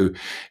 So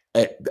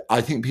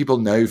I think people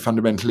know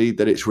fundamentally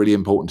that it's really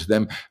important to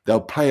them. They'll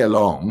play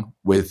along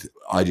with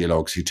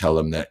ideologues who tell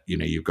them that,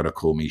 you've got to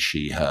call me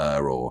she,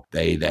 her, or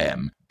they,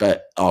 them.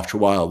 But after a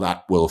while,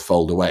 that will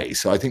fold away.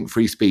 So I think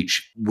free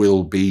speech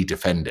will be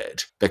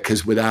defended,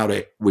 because without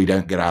it, we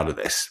don't get out of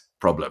this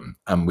problem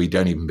and we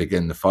don't even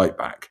begin the fight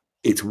back.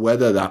 It's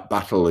whether that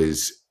battle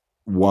is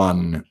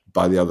won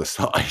by the other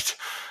side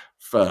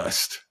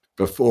first,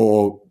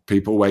 before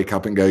people wake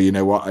up and go, you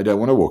know what, I don't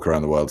want to walk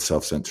around the world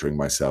self-censoring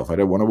myself. I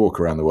don't want to walk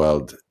around the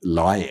world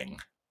lying.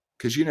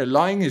 Because,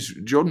 lying is,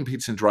 Jordan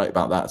Peterson's right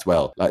about that as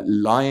well. Like,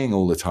 lying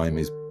all the time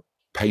is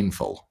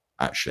painful,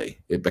 actually.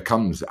 It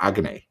becomes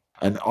agony.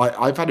 And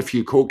I've had a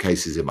few court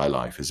cases in my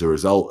life as a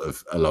result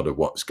of a lot of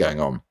what's going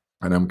on.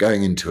 And I'm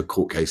going into a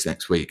court case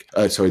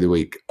the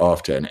week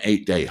after, an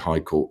 8-day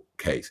high court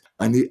case.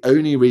 And the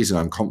only reason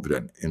I'm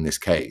confident in this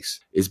case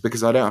is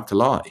because I don't have to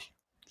lie.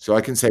 So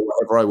I can say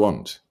whatever I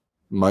want.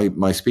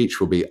 My speech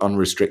will be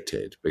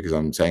unrestricted because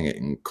I'm saying it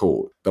in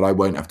court, but I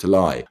won't have to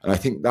lie. And I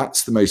think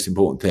that's the most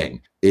important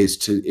thing, is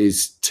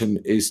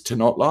to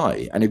not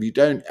lie. And if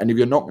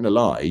you're not going to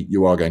lie,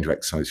 you are going to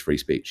exercise free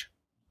speech.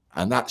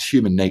 And that's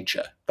human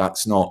nature.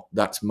 That's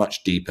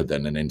much deeper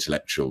than an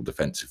intellectual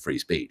defense of free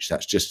speech.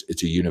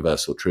 It's a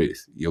universal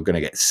truth. You're going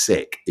to get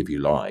sick if you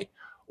lie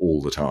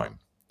all the time.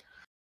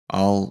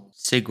 I'll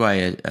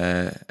segue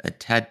a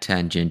tad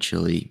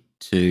tangentially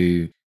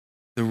to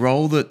the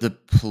role that the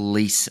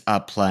police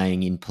are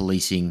playing in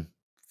policing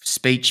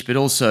speech, but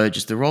also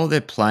just the role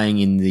they're playing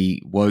in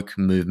the woke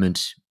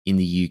movement in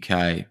the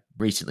UK.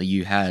 Recently,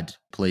 you had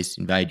police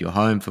invade your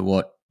home for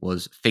what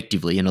was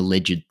effectively an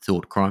alleged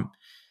thought crime.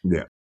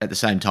 Yeah. At the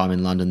same time,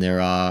 in London, there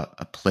are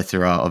a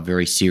plethora of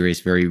very serious,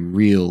 very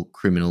real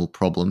criminal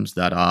problems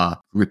that are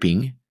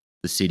gripping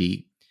the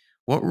city.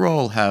 What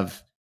role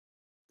have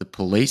the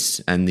police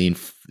and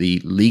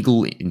the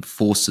legal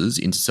enforcers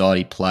in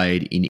society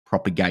played in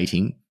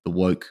propagating the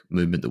woke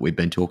movement that we've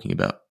been talking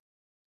about?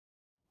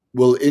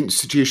 Well,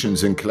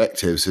 institutions and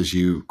collectives, as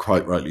you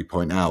quite rightly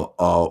point out,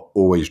 are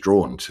always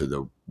drawn to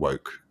the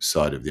woke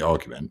side of the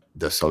argument,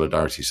 the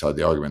solidarity side of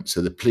the argument.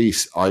 So the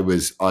police,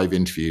 I've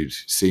interviewed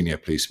senior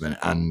policemen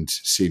and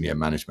senior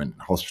management in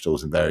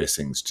hospitals and various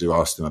things to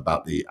ask them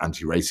about the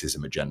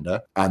anti-racism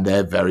agenda. And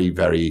they're very,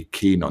 very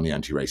keen on the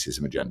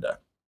anti-racism agenda.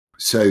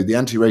 So the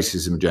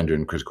anti-racism agenda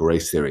and critical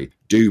race theory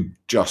do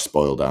just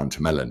boil down to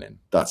melanin.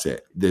 That's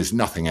it. There's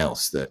nothing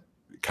else that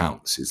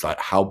counts. It's like,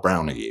 how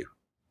brown are you?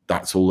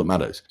 That's all that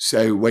matters.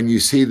 So when you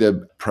see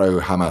the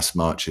pro-Hamas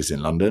marches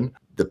in London,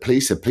 the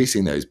police are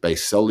policing those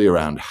based solely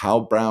around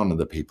how brown are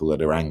the people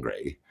that are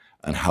angry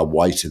and how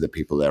white are the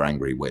people they're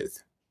angry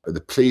with. But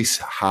the police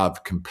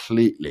have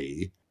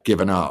completely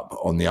given up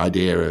on the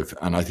idea of,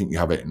 and I think you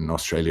have it in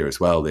Australia as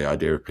well, the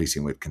idea of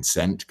policing with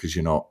consent, because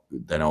they're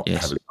not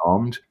Yes. heavily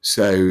armed.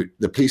 So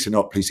the police are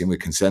not policing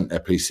with consent. They're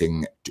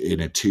policing in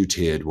a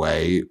two-tiered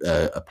way,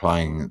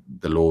 applying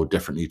the law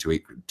differently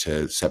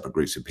to separate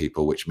groups of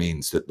people, which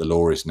means that the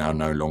law is now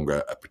no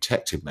longer a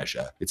protective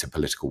measure. It's a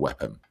political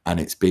weapon. And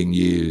it's being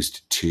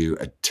used to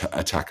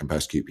attack and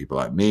persecute people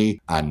like me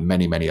and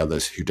many, many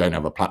others who don't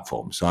have a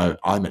platform. So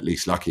I'm at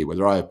least lucky,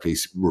 whether I have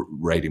police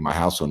raiding my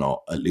house or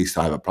not, at least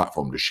I have a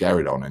platform to share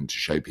it on and to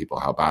show people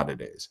how bad it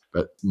is.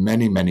 But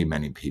many, many,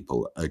 many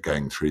people are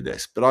going through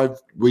this. But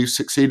we've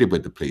succeeded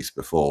with the police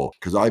before,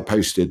 because I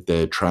posted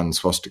the trans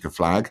swastika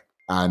flag,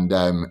 and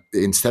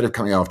instead of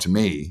coming after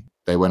me,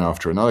 they went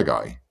after another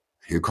guy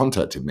who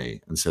contacted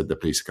me and said the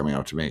police are coming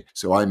after me.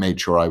 So I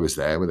made sure I was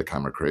there with a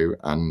camera crew,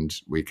 and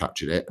we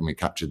captured it, and we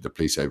captured the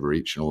police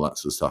overreach and all that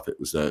sort of stuff. It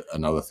was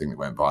another thing that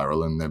went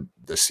viral, and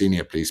the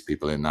senior police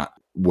people in that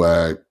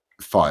were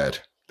fired.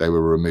 They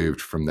were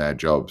removed from their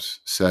jobs.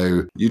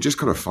 So you just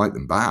got to fight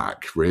them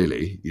back,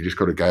 really. You just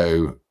got to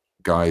go,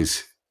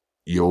 guys,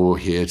 you're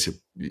here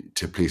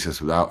to police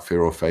us without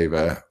fear or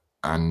favor.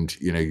 And,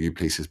 you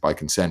police us by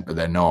consent, but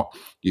they're not.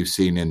 You've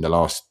seen in the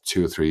last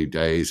 2 or 3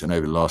 days, and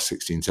over the last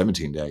 16,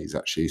 17 days,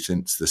 actually,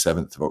 since the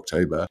 7th of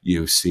October,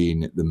 you've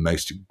seen the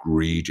most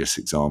egregious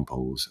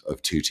examples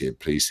of two-tiered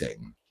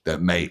policing that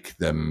make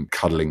them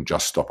cuddling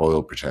Just Stop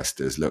Oil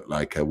protesters look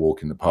like a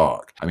walk in the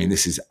park. I mean,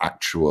 this is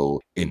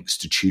actual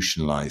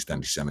institutionalized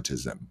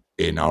anti-Semitism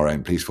in our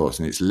own police force,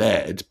 and it's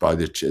led by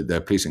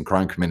the Police and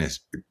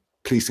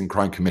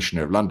Crime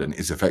Commissioner of London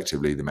is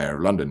effectively the Mayor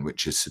of London,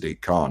 which is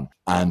Sadiq Khan.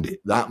 And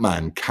that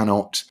man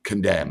cannot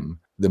condemn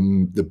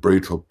the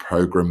brutal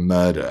pogrom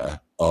murder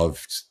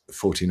of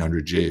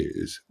 1,400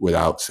 Jews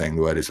without saying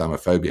the word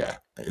Islamophobia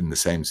in the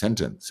same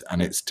sentence.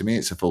 And to me,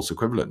 it's a false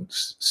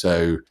equivalence.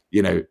 So,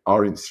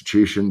 our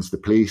institutions, the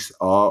police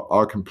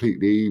are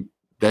completely,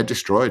 they're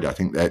destroyed. I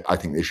think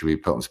they should be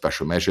put on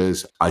special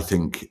measures. I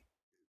think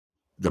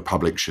the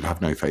public should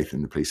have no faith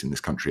in the police in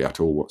this country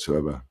at all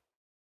whatsoever.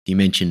 You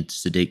mentioned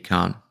Sadiq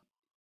Khan.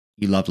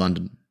 You love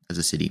London as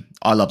a city.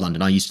 I love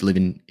London. I used to live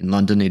in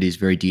London. It is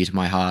very dear to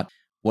my heart.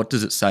 What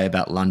does it say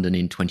about London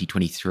in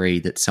 2023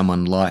 that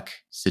someone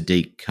like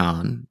Sadiq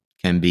Khan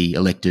can be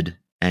elected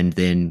and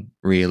then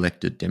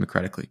re-elected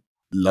democratically?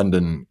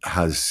 London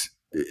has,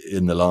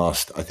 in the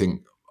last, I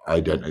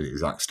don't know the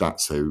exact stats,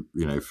 so,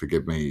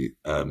 forgive me,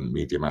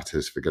 Media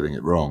Matters, for getting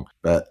it wrong,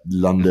 but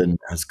London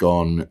has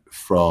gone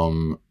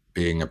from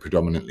being a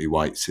predominantly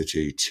white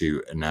city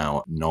to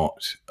now not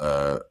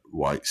a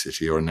white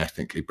city or an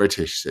ethnically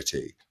British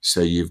city.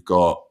 So you've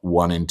got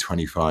 1 in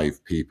 50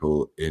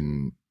 people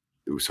in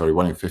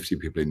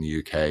the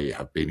UK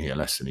have been here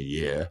less than a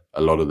year.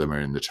 A lot of them are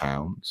in the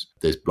towns.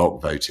 There's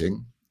block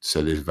voting,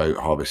 so there's vote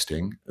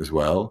harvesting as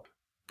well.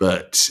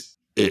 But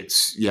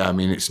it's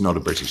not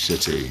a British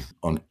city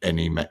on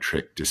any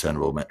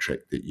discernible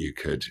metric that you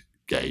could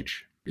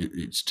gauge.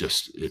 It's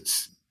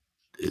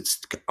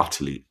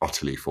utterly,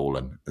 utterly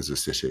fallen as a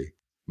city.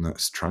 And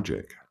that's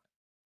tragic.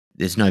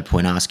 There's no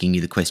point asking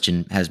you the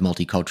question, has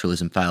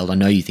multiculturalism failed? I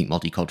know you think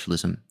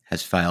multiculturalism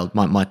has failed.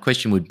 My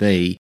question would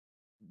be,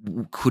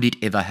 could it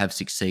ever have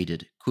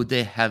succeeded? Could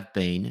there have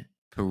been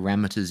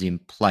parameters in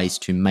place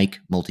to make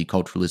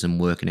multiculturalism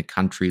work in a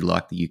country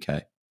like the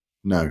UK?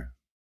 No.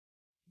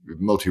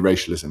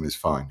 Multiracialism is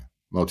fine.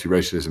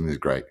 Multiracialism is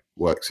great.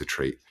 Works a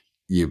treat.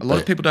 A lot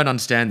of people don't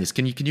understand this.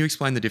 Can you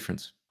explain the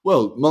difference?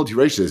 Well,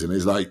 multiracialism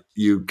is like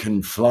you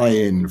can fly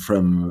in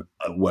from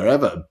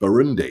wherever,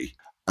 Burundi,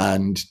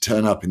 and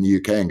turn up in the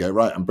UK and go,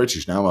 right, I'm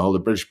British now. I hold a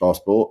British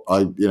passport.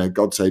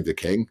 God save the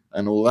king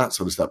and all that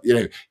sort of stuff.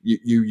 You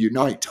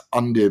unite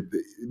under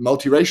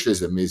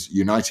multiracialism is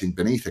uniting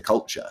beneath a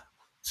culture.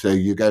 So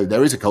you go,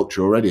 there is a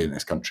culture already in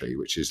this country,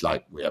 which is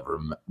like we have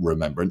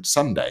Remembrance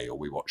Sunday, or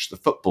we watch the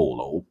football,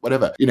 or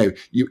whatever.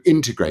 You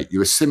integrate,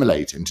 you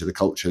assimilate into the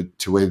culture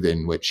to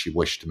within which you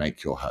wish to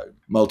make your home.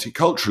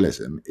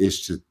 Multiculturalism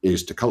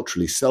is to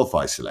culturally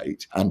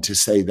self-isolate and to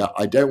say that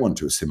I don't want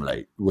to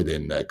assimilate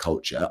within their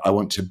culture. I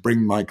want to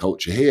bring my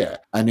culture here.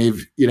 And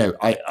if,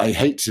 I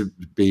hate to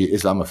be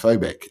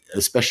Islamophobic,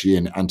 especially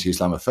in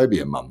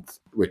Anti-Islamophobia Month,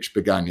 which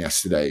began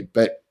yesterday,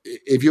 but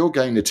if you're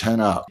going to turn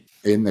up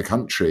in the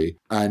country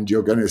and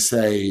you're going to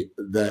say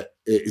that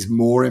it is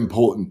more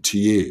important to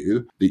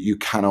you that you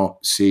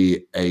cannot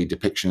see a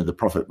depiction of the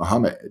Prophet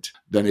Muhammad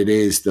than it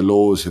is the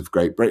laws of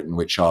Great Britain,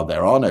 which are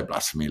there are no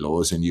blasphemy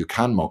laws, and you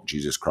can mock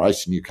Jesus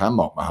Christ and you can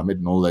mock Muhammad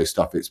and all those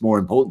stuff. It's more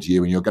important to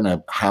you, and you're going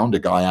to hound a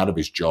guy out of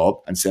his job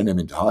and send him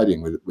into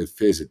hiding with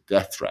fears of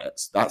death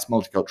threats. That's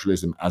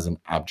multiculturalism as an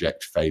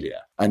abject failure.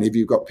 And if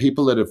you've got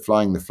people that are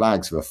flying the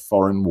flags of a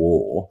foreign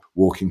war,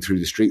 walking through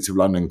the streets of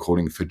London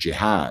calling for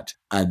jihad,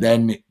 and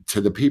then to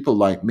the people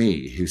like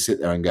me who sit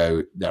there and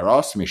go, there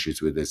are some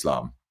issues with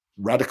Islam,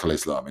 radical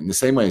Islam, in the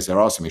same way as there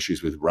are some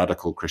issues with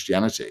radical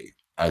Christianity,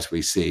 as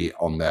we see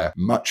on the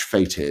much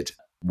fated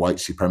white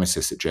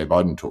supremacists that Joe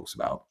Biden talks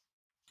about.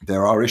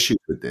 There are issues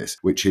with this,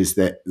 which is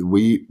that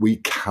we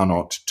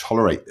cannot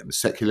tolerate them.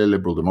 Secular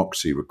liberal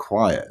democracy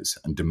requires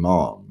and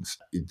demands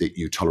that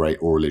you tolerate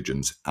all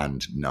religions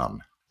and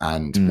none.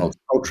 And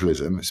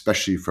multiculturalism,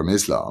 especially from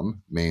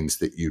Islam, means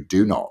that you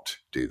do not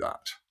do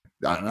that.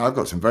 And I've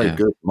got some very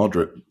good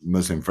moderate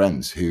Muslim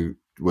friends who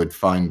would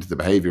find the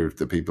behavior of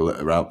the people that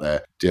are out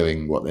there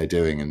doing what they're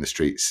doing in the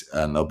streets,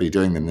 and they'll be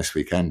doing them this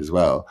weekend as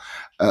well,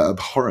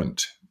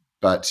 abhorrent.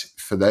 But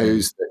for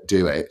those that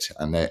do it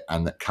and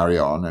that carry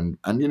on, and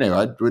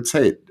I would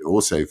say it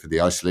also for the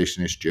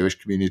isolationist Jewish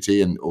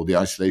community or the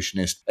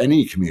isolationist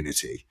any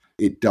community,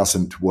 it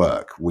doesn't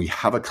work. We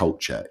have a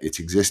culture. It's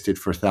existed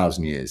for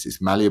 1,000 years.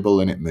 It's malleable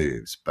and it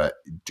moves, but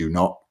do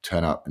not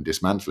turn up and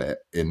dismantle it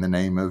in the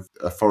name of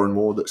a foreign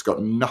war that's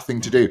got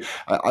nothing to do.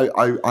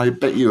 I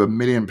bet you £1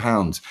 million,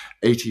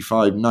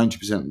 85,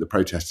 90% of the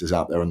protesters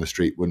out there on the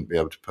street wouldn't be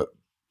able to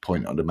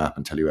point on a map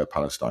and tell you where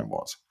Palestine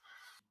was.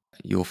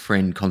 Your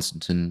friend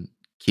Konstantin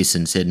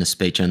Kisin said in a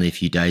speech only a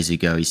few days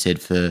ago, he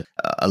said, for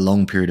a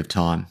long period of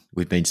time,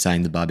 we've been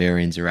saying the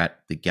barbarians are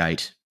at the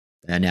gate.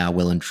 They are now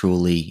well and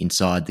truly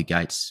inside the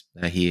gates.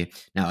 They're here.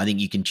 Now, I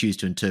think you can choose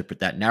to interpret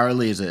that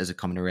narrowly as a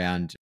comment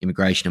around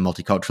immigration and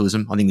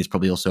multiculturalism. I think there's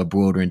probably also a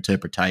broader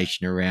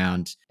interpretation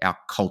around our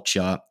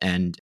culture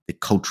and the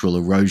cultural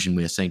erosion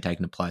we're seeing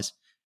taking place.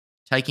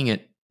 Taking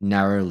it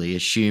narrowly,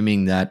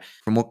 assuming that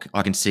from what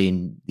I can see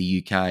in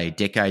the UK,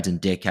 decades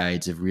and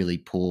decades of really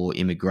poor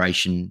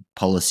immigration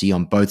policy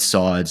on both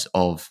sides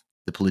of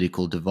the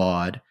political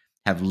divide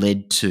have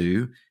led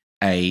to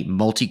a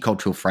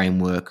multicultural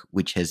framework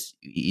which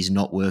is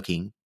not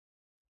working.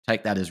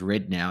 Take that as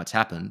read now, it's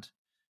happened.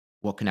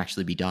 What can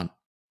actually be done?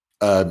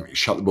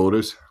 Shut the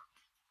borders,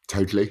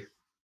 totally,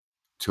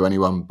 to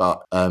anyone.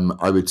 But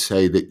I would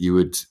say that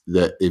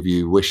if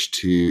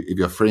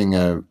you're freeing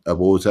a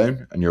war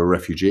zone and you're a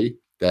refugee,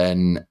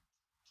 then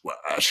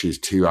actually there's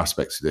two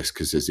aspects of this,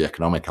 because there's the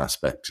economic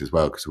aspect as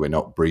well, because we're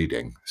not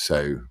breeding.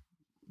 So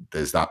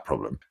there's that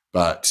problem.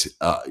 But,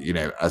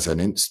 as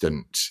an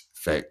instant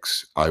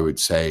fix, I would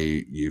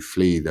say you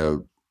flee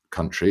the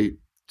country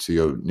to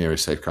your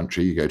nearest safe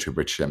country. You go to a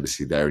British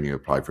embassy there and you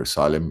apply for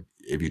asylum.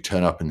 If you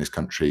turn up in this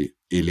country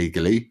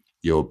illegally,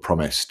 you're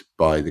promised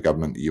by the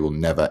government that you will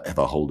never,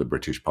 ever hold a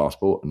British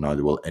passport, and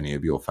neither will any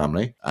of your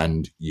family.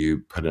 And you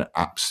put an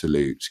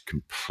absolute,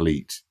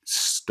 complete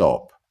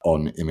stop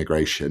on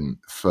immigration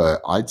for,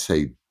 I'd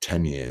say,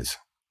 10 years.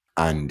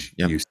 And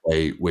you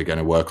say, we're going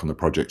to work on the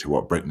project of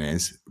what Britain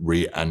is,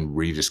 and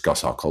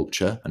rediscuss our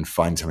culture and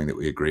find something that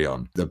we agree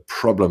on. The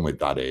problem with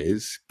that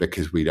is,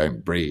 because we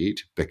don't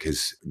breed,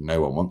 because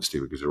no one wants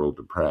to, because they're all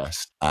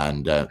depressed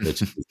and they're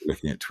just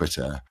looking at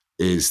Twitter,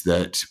 is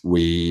that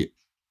we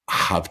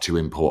have to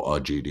import our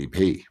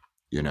GDP,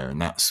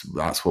 and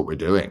that's what we're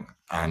doing.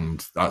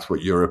 And that's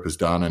what Europe has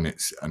done. And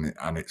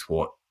it's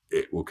what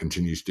it will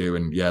continue to do.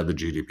 And the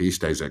GDP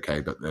stays okay,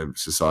 but the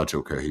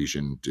societal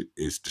cohesion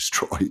is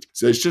destroyed.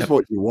 So it's just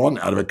what you want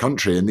out of a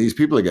country. And these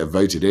people that get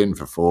voted in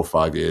for 4 or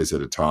 5 years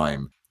at a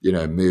time,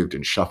 moved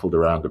and shuffled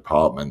around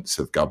departments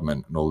of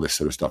government and all this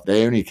sort of stuff.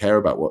 They only care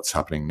about what's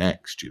happening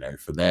next,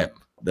 for them.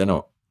 They're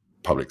not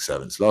public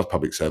servants. The last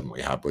public servant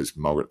we had was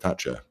Margaret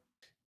Thatcher.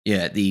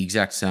 Yeah, the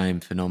exact same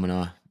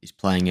phenomena is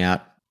playing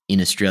out in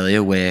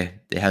Australia,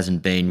 where there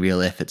hasn't been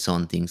real efforts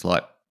on things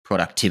like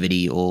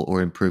productivity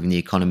or improving the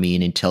economy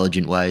in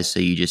intelligent ways.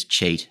 So you just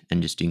cheat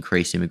and just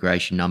increase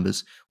immigration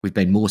numbers. We've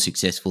been more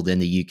successful than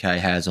the UK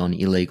has on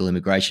illegal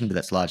immigration, but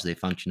that's largely a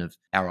function of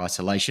our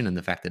isolation and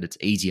the fact that it's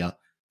easier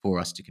for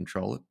us to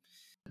control it.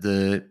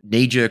 The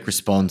knee-jerk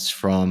response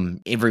from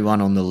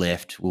everyone on the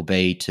left will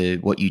be to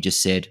what you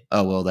just said,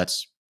 oh, well,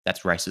 that's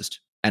racist.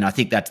 And I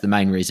think that's the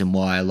main reason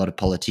why a lot of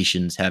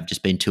politicians have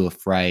just been too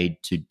afraid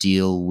to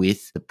deal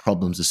with the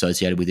problems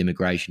associated with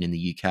immigration in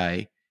the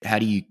UK. How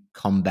do you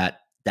combat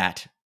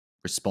that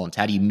response?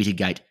 How do you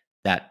mitigate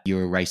that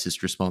you're a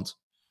racist response?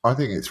 I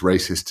think it's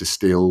racist to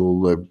steal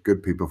all the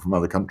good people from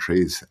other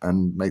countries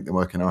and make them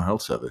work in our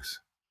health service.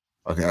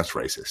 I think that's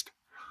racist.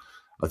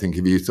 I think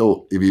if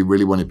you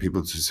really wanted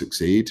people to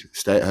succeed,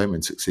 stay at home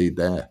and succeed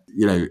there.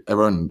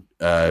 Everyone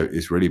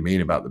is really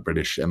mean about the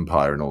British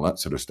Empire and all that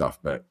sort of stuff,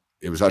 but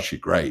it was actually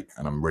great,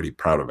 and I'm really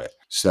proud of it.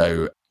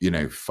 So,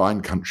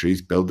 find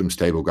countries, build them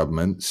stable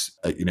governments,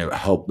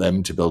 help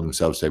them to build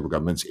themselves stable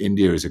governments.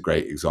 India is a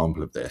great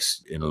example of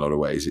this in a lot of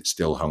ways. It's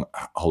still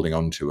holding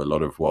on to a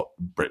lot of what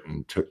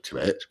Britain took to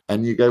it.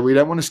 And you go, we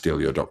don't want to steal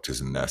your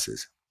doctors and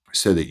nurses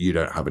so that you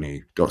don't have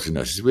any doctors and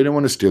nurses. We don't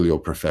want to steal your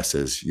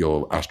professors,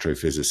 your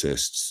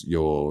astrophysicists,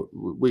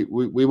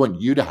 we want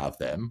you to have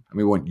them, and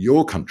we want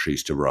your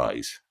countries to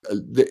rise.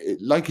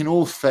 Like in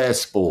all fair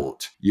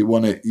sport, you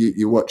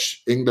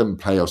watch England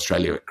play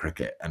Australia at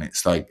cricket, and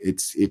it's like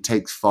it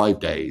takes 5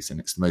 days,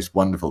 and it's the most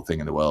wonderful thing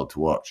in the world to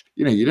watch.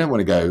 You don't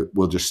want to go,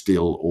 we'll just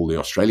steal all the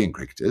Australian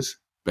cricketers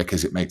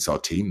because it makes our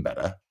team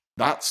better.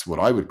 That's what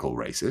I would call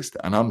racist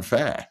and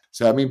unfair.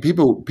 So, I mean,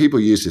 people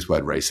use this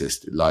word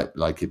racist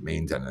like it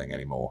means anything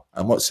anymore.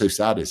 And what's so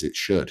sad is it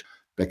should,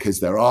 because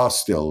there are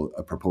still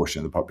a proportion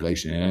of the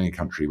population in any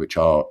country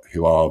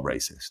who are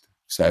racist.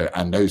 So,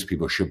 and those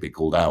people should be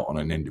called out on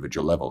an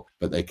individual level,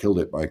 but they killed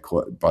it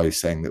by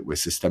saying that we're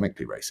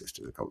systemically racist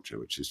as a culture,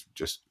 which is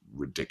just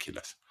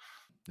ridiculous.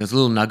 There's a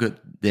little nugget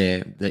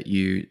there that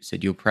you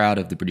said you're proud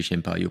of the British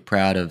Empire. You're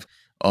proud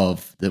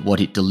of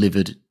what it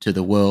delivered to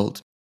the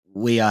world.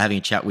 We are having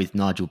a chat with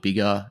Nigel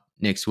Biggar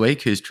next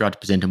week, who's tried to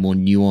present a more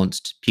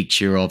nuanced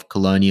picture of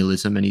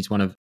colonialism. And he's one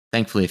of,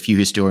 thankfully, a few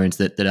historians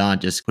that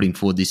aren't just putting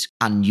forward this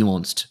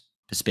unnuanced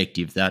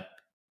perspective that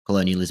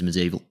colonialism is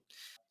evil.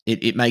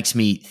 It makes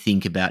me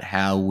think about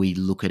how we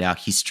look at our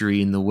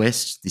history in the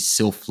West, this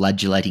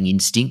self-flagellating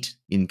instinct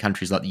in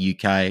countries like the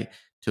UK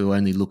to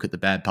only look at the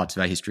bad parts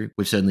of our history.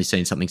 We've certainly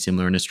seen something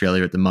similar in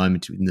Australia at the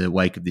moment in the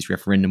wake of this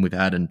referendum we've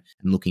had and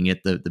looking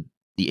at the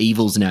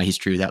evils in our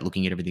history without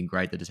looking at everything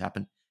great that has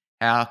happened.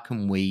 How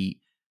can we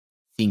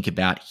think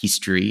about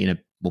history in a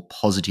more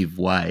positive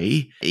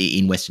way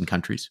in Western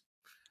countries?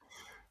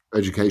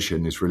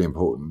 Education is really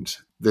important.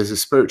 There's a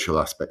spiritual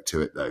aspect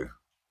to it, though,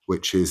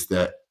 which is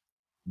that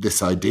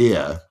this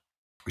idea,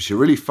 which is a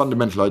really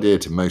fundamental idea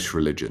to most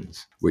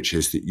religions, which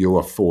is that you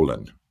are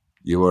fallen,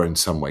 you are in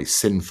some way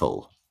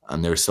sinful,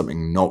 and there is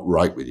something not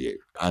right with you,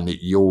 and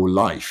that your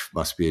life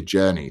must be a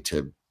journey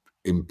to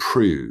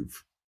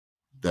improve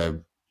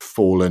the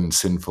fallen,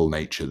 sinful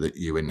nature that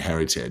you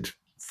inherited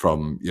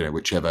from,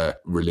 whichever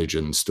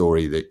religion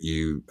story that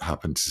you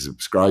happen to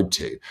subscribe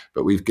to.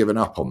 But we've given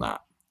up on that.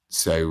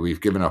 So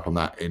we've given up on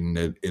that in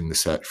the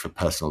search for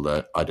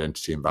personal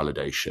identity and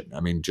validation.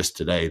 I mean, just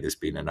today there's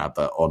been an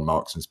advert on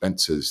Marks and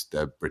Spencer's,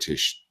 the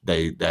British,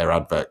 their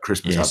advert,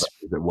 Christmas advert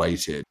that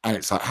waited, and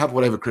it's like, have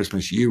whatever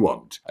Christmas you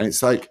want. And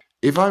it's like,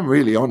 if I'm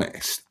really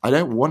honest, I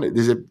don't want it.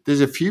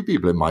 There's a few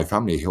people in my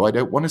family who I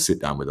don't want to sit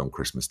down with on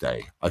Christmas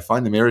Day. I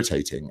find them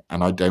irritating,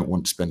 and I don't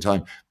want to spend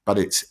time. But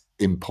it's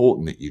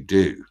important that you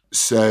do.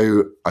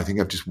 So I think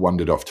I've just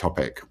wandered off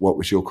topic. What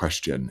was your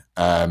question?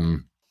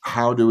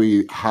 How do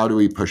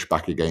we push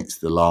back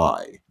against the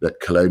lie that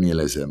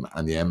colonialism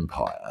and the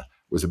empire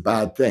was a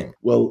bad thing?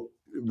 Well,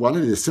 one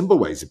of the simple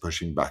ways of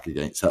pushing back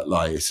against that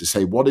lie is to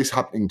say, what is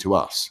happening to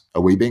us?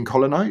 Are we being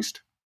colonized?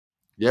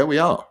 Yeah, we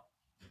are.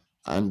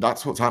 And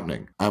that's what's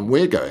happening. And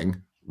we're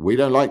going, we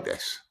don't like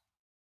this.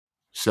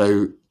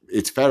 So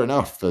it's fair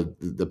enough for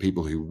the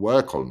people who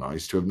were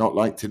colonized to have not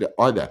liked it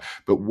either.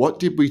 But what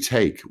did we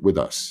take with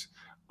us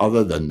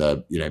other than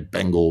the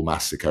Bengal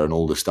massacre and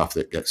all the stuff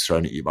that gets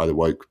thrown at you by the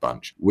woke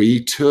bunch?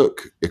 We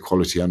took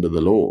equality under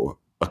the law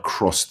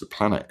across the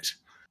planet.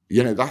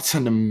 That's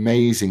an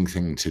amazing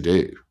thing to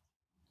do.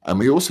 And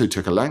we also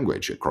took a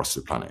language across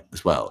the planet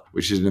as well,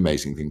 which is an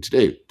amazing thing to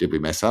do. Did we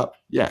mess up?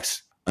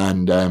 Yes.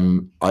 And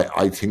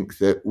I think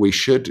that we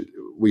should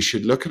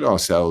look at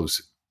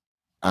ourselves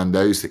and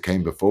those that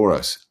came before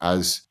us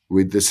as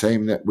with the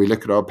same that we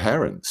look at our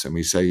parents and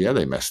we say, yeah,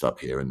 they messed up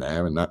here and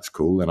there, and that's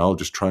cool. And I'll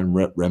just try and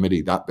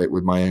remedy that bit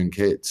with my own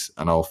kids,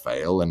 and I'll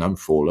fail, and I'm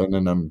fallen,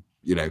 and I'm,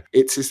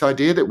 it's this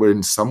idea that we're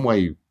in some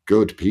way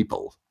good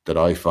people that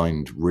I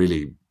find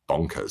really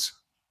bonkers,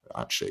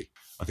 actually.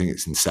 I think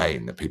it's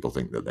insane that people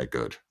think that they're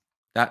good.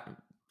 That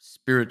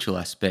spiritual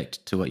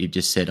aspect to what you've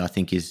just said, I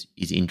think is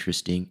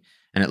interesting.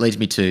 And it leads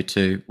me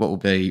to what will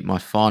be my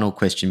final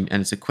question.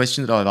 And it's a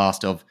question that I've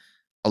asked of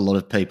a lot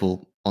of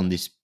people on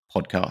this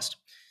podcast.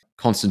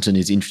 Constantine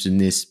is interested in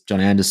this,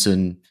 John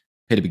Anderson,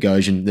 Peter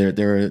Boghossian.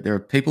 There are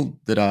people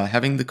that are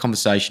having the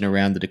conversation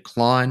around the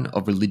decline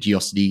of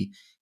religiosity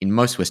in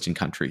most Western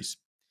countries.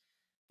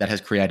 That has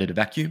created a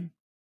vacuum.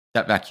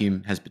 That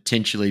vacuum has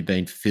potentially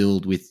been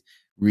filled with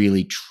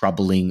really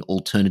troubling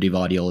alternative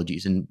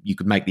ideologies. And you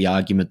could make the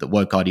argument that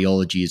woke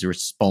ideology is a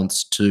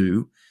response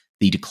to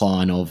the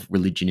decline of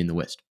religion in the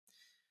West.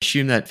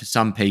 Assume that for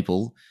some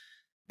people,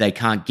 they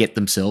can't get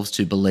themselves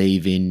to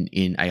believe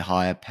in a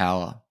higher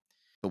power.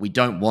 But we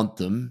don't want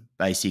them,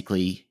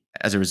 basically,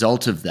 as a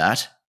result of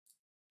that,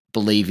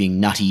 believing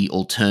nutty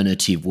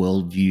alternative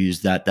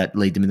worldviews that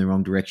lead them in the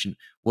wrong direction.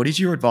 What is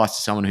your advice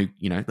to someone who,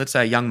 let's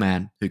say a young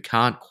man who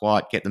can't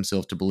quite get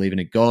themselves to believe in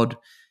a God,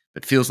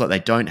 but feels like they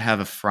don't have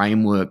a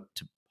framework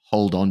to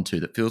hold on to,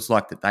 that feels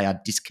like that they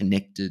are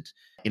disconnected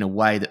in a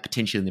way that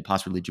potentially in the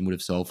past religion would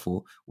have solved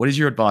for? What is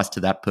your advice to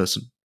that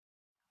person?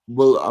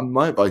 Well,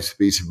 my advice would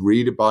be to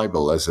read a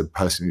Bible as a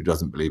person who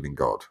doesn't believe in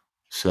God.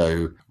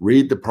 So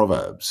read the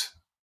Proverbs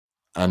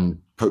and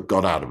put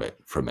God out of it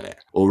for a minute.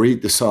 Or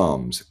read the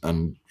Psalms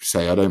and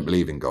say, I don't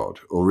believe in God.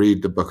 Or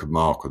read the book of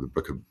Mark or the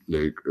book of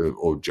Luke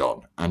or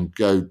John and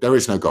go, there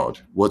is no God.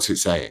 What's it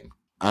saying?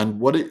 And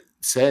what it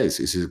says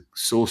is a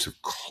source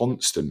of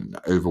constant and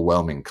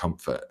overwhelming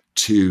comfort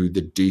to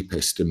the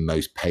deepest and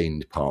most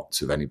pained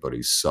parts of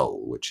anybody's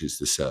soul, which is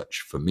the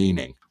search for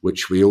meaning,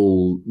 which we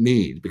all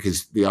need,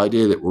 because the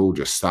idea that we're all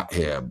just sat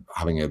here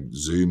having a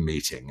Zoom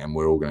meeting and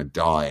we're all going to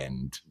die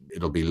and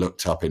it'll be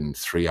looked up in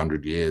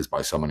 300 years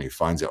by someone who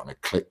finds it on a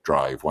click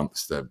drive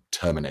once the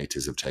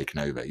Terminators have taken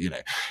over.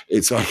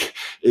 It's like,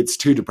 it's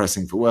too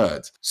depressing for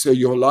words. So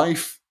your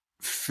life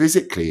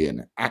physically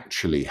and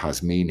actually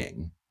has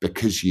meaning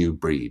because you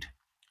breed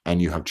and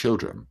you have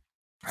children.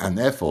 And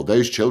therefore,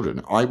 those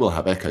children, I will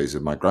have echoes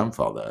of my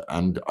grandfather,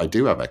 and I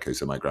do have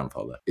echoes of my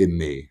grandfather in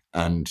me,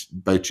 and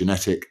both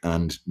genetic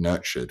and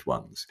nurtured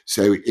ones.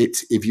 So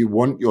it's, if you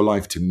want your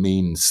life to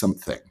mean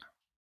something,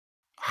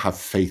 have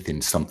faith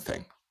in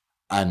something.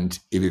 And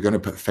if you're going to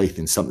put faith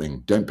in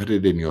something, don't put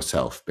it in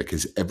yourself,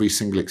 because every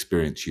single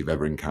experience you've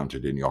ever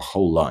encountered in your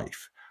whole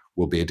life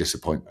will be a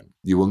disappointment.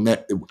 You will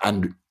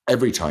and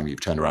every time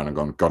you've turned around and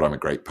gone, God, I'm a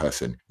great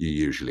person, you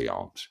usually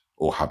aren't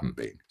or haven't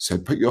been. So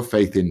put your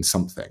faith in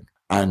something.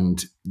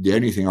 And the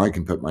only thing I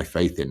can put my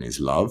faith in is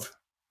love.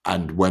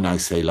 And when I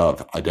say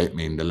love, I don't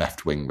mean the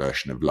left-wing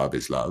version of love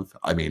is love.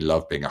 I mean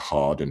love being a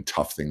hard and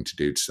tough thing to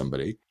do to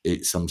somebody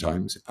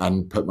sometimes,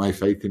 and put my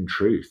faith in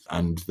truth.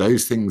 And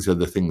those things are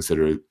the things that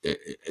are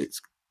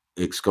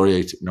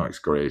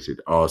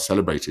are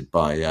celebrated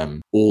by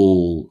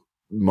all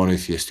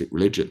monotheistic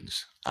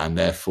religions. And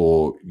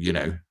therefore,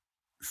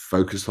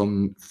 focus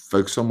on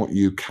what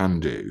you can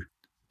do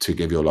to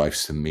give your life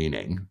some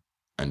meaning,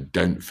 and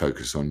don't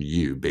focus on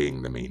you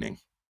being the meaning.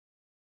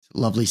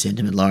 Lovely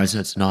sentiment, Laurence.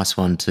 It's a nice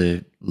one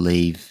to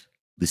leave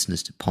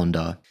listeners to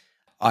ponder.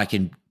 I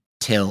can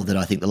tell that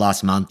I think the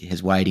last month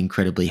has weighed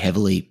incredibly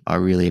heavily. I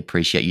really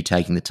appreciate you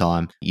taking the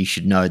time. You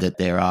should know that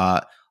there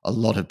are a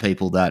lot of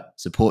people that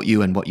support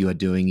you, and what you are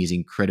doing is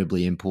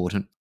incredibly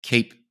important.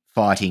 Keep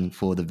fighting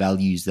for the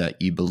values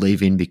that you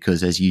believe in,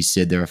 because as you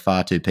said, there are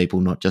far too people,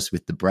 not just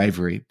with the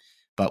bravery,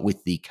 but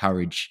with the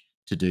courage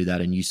to do that.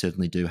 And you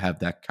certainly do have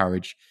that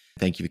courage.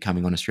 Thank you for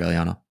coming on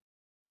Australiana.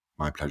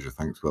 My pleasure.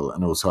 Thanks, Will.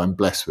 And also, I'm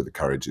blessed with the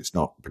courage. It's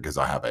not because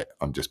I have it.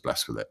 I'm just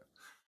blessed with it.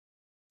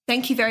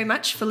 Thank you very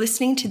much for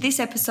listening to this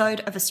episode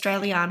of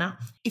Australiana.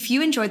 If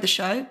you enjoyed the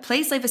show,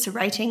 please leave us a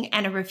rating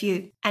and a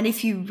review. And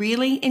if you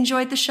really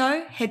enjoyed the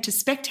show, head to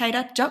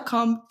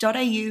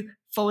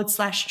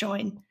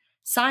spectator.com.au/join.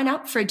 Sign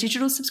up for a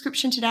digital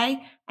subscription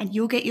today and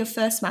you'll get your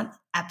first month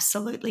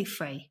absolutely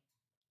free.